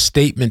 it made a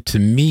statement to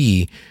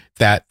me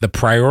that the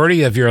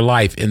priority of your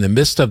life in the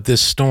midst of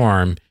this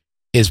storm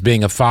is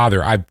being a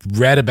father. I've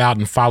read about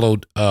and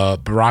followed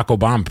Barack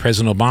Obama,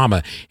 President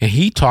Obama, and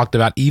he talked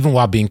about, even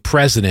while being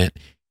president,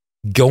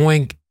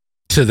 going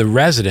to the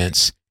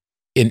residence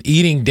and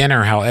eating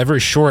dinner, however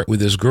short, with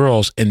his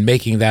girls, and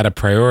making that a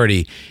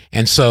priority.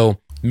 And so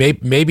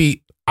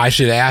maybe I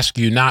should ask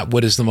you not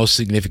what is the most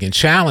significant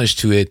challenge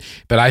to it,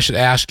 but I should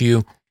ask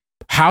you,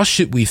 how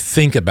should we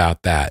think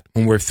about that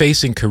when we're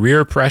facing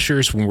career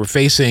pressures, when we're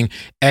facing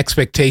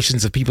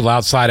expectations of people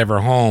outside of our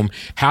home?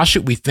 How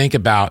should we think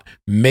about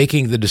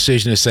making the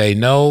decision to say,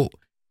 no,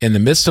 in the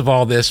midst of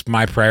all this,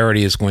 my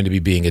priority is going to be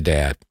being a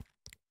dad?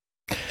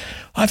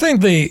 I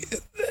think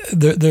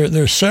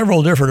there are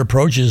several different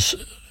approaches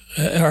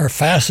or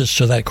facets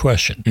to that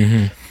question.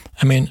 Mm-hmm.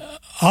 I mean,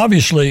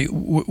 obviously,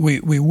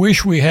 we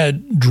wish we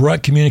had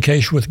direct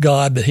communication with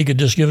God, that He could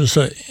just give us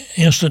an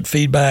instant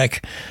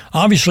feedback.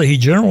 Obviously, He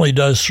generally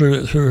does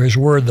through His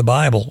Word, the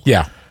Bible.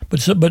 Yeah.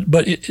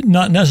 But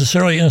not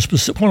necessarily in a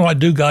specific. What do I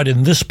do, God,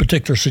 in this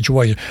particular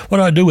situation? What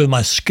do I do with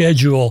my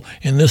schedule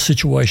in this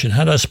situation?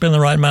 How do I spend the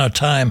right amount of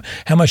time?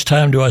 How much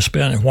time do I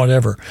spend and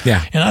whatever?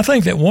 Yeah. And I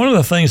think that one of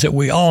the things that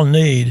we all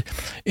need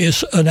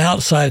is an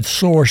outside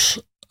source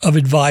of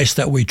advice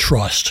that we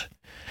trust.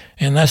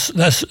 And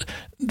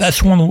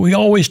that's one we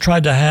always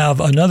tried to have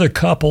another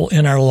couple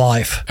in our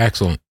life.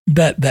 Excellent.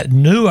 That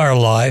knew our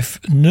life,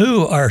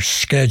 knew our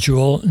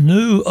schedule,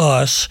 knew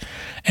us,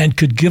 and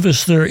could give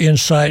us their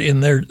insight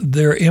and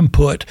their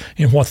input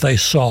in what they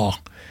saw,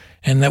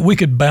 and that we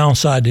could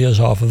bounce ideas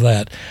off of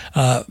that.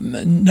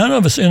 None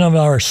of us in of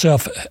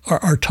ourselves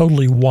are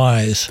totally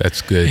wise.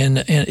 That's good.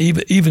 And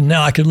even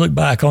now, I could look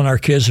back on our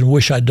kids and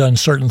wish I'd done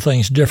certain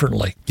things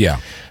differently. Yeah.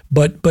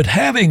 But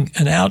having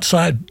an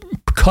outside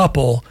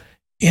couple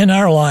in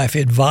our life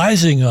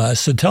advising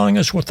us and telling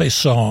us what they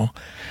saw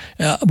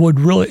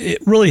it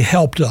really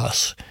helped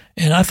us.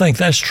 And I think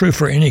that's true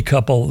for any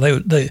couple.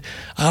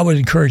 I would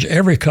encourage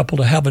every couple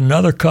to have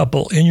another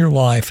couple in your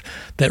life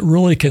that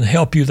really can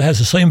help you, that has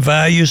the same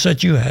values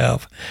that you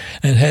have,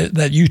 and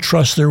that you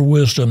trust their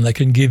wisdom, that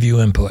can give you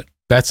input.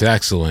 That's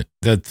excellent.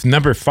 That's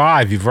number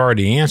 5 you've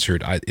already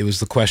answered. It was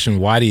the question,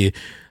 why do you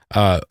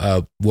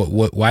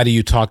why do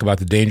you talk about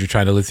the danger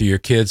trying to live through your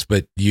kids?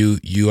 But you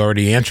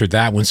already answered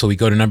that one. So we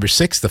go to number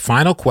 6, the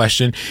final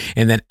question,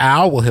 and then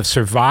Al will have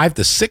survived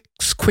the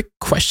 6 quick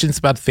questions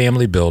about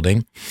family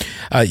building.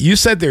 You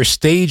said there's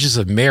stages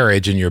of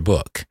marriage in your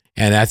book,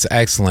 and that's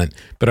excellent.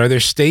 But are there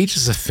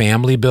stages of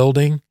family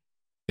building?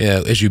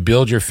 As you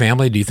build your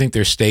family, do you think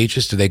there's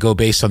stages? Do they go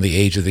based on the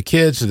age of the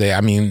kids?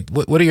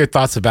 What are your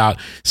thoughts about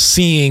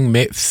seeing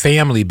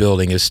family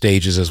building as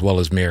stages as well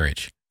as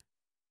marriage?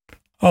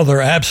 Oh,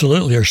 there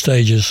absolutely are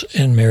stages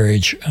in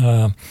marriage.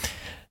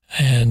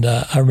 And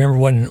I remember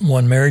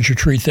one marriage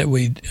retreat a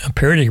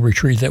parenting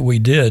retreat that we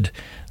did,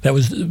 that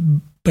was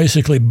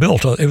basically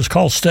built. It was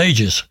called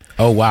Stages.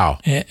 Oh, wow.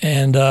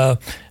 And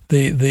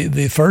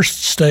the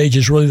first stage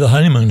is really the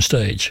honeymoon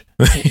stage.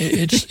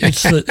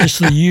 It's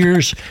the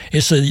years,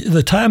 it's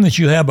the time that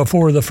you have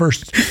before the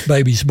first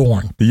baby's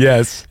born.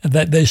 Yes.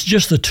 That's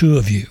just the two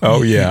of you.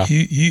 Oh, yeah.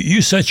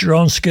 You set your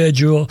own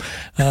schedule,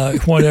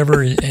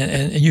 whatever,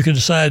 and you can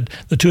decide,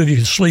 the two of you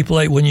can sleep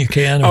late when you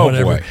can, or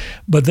whatever. Boy.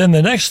 But then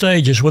the next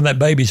stage is when that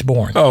baby's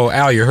born. Oh,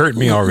 Al, you're hurting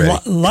me already.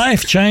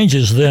 Life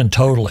changes then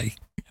totally.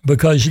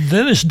 Because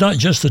then it's not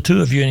just the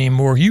two of you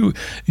anymore. You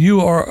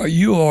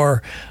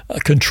are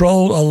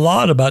controlled a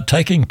lot about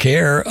taking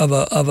care of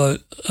a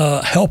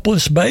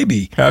helpless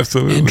baby.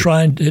 Absolutely. And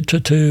trying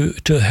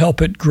to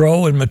help it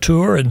grow and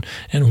mature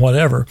and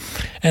whatever.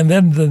 And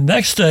then the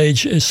next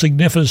stage, is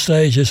significant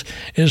stage, is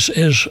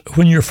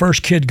when your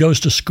first kid goes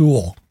to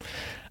school.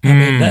 I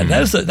mean,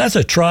 that's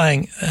a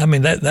trying. I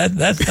mean,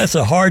 that's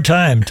a hard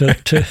time to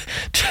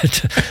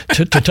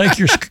take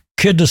your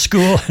kid to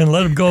school and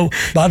let them go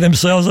by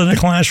themselves in a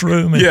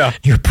classroom. And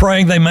you're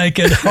praying they make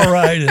it all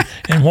right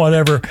and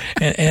whatever.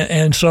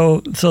 And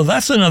so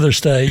that's another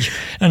stage.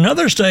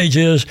 Another stage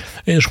is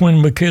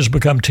when the kids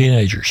become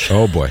teenagers.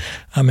 Oh boy.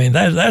 I mean,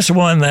 that's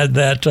one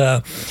that's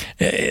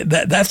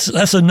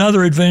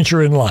another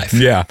adventure in life.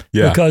 Yeah.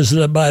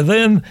 Because by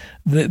then,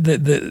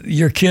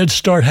 your kids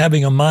start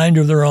having a mind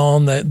of their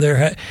own.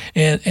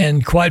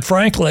 And quite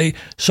frankly,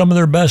 some of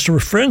their best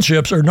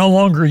friendships are no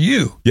longer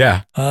you.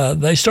 Yeah.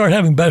 They start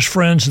having best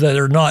friends that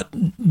are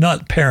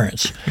not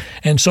parents,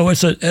 and so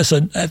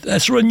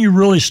that's when you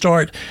really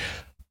start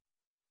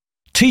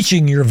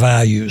teaching your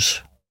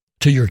values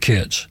to your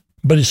kids.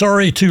 But it's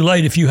already too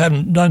late if you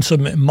haven't done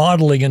some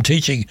modeling and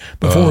teaching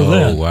before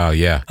then. Oh, wow,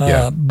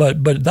 yeah.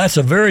 But that's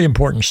a very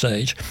important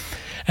stage.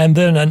 And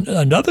then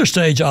another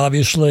stage,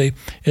 obviously,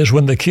 is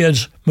when the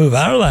kids move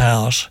out of the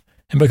house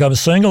and become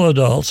single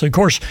adults. And of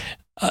course,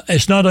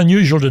 it's not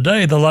unusual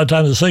today that a lot of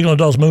times the single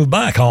adults move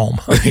back home.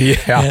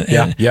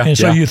 And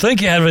so you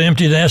think you have an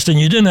empty nest, and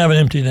you didn't have an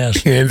empty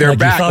nest. And they're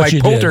back like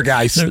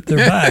poltergeists. They're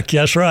back,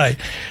 that's right.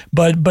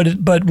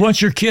 But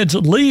once your kids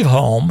leave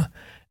home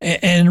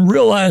and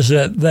realize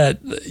that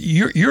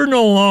you're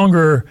no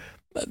longer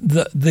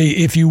the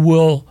if you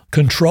will,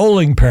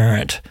 controlling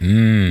parent.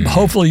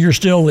 Hopefully you're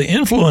still the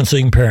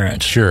influencing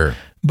parent. Sure.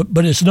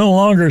 But it's no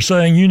longer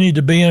saying you need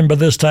to be in by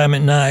this time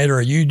at night,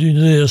 or you do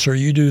this or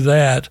you do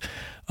that.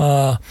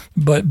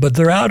 But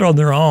they're out on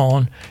their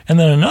own. And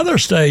then another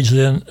stage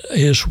then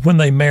is when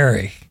they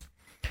marry,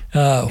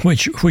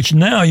 which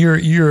now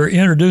you're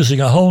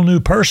introducing a whole new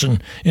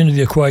person into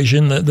the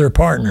equation, their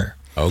partner.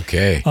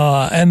 Okay.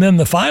 And then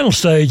the final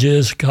stage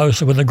is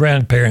when the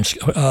grandparents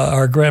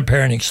are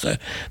grandparenting stage.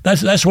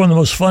 That's one of the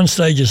most fun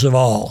stages of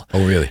all.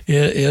 Oh, really?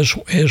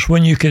 Is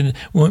when you can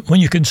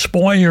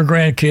spoil your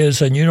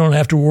grandkids and you don't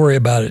have to worry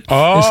about it.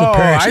 Oh, it's the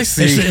parents, I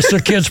see. It's their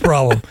kids'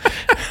 problem.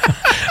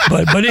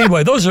 But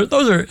anyway, those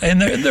are,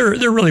 and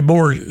they're really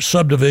more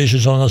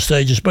subdivisions on those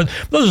stages. But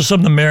those are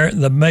some of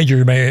the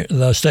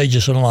major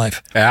stages in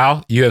life.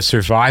 Al, you have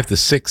survived the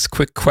 6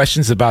 quick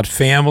questions about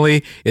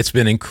family. It's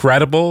been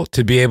incredible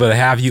to be able to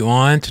have you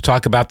on to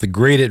talk about the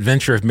great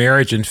adventure of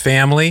marriage and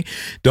family.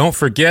 Don't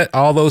forget,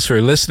 all those who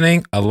are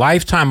listening, A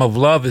Lifetime of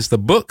Love is the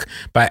book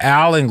by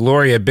Al and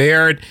Gloria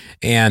Baird.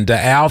 And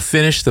Al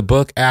finished the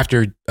book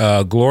after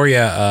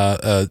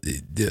Gloria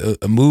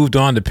moved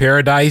on to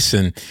paradise,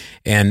 and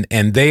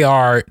they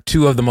are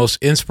 2 of the most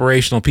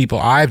inspirational people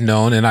I've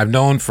known, and I've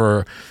known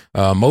for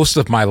most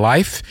of my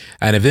life,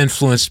 and have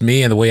influenced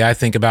me in the way I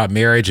think about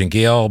marriage, and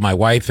Gail, my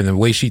wife, and the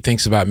way she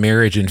thinks about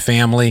marriage and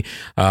family,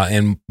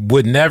 and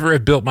would never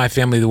have built my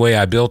family the way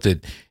I built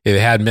it if it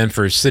hadn't been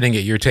for sitting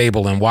at your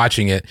table and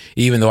watching it.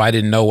 Even though I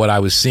didn't know what I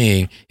was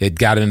seeing, it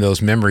got into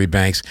those memory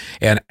banks.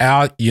 And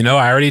Al,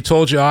 I already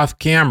told you off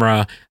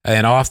camera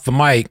and off the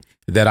mic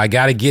that I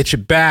got to get you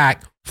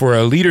back for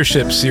a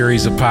leadership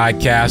series of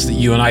podcasts that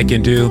you and I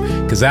can do,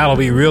 because that'll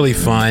be really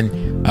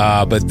fun.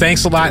 But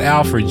thanks a lot,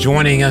 Al, for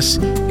joining us,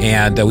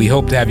 and we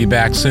hope to have you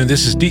back soon.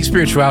 This is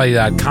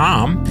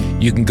deepspirituality.com.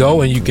 You can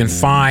go and you can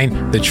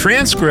find the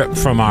transcript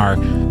from our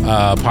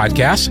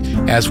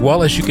podcast, as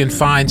well as you can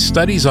find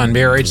studies on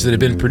marriage that have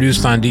been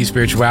produced on Deep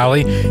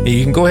Spirituality. And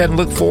you can go ahead and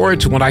look forward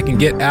to when I can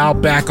get Al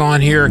back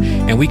on here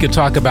and we can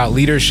talk about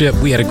leadership.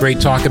 We had a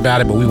great talk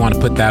about it, but we want to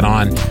put that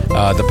on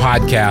the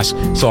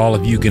podcast so all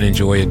of you can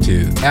enjoy it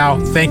too. Al,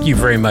 thank you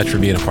very much for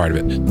being a part of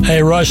it.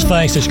 Hey, Russ,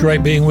 thanks. It's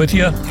great being with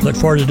you. Look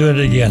forward to doing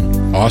it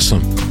again.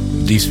 Awesome.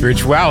 Deep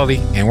Spirituality,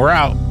 and we're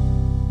out.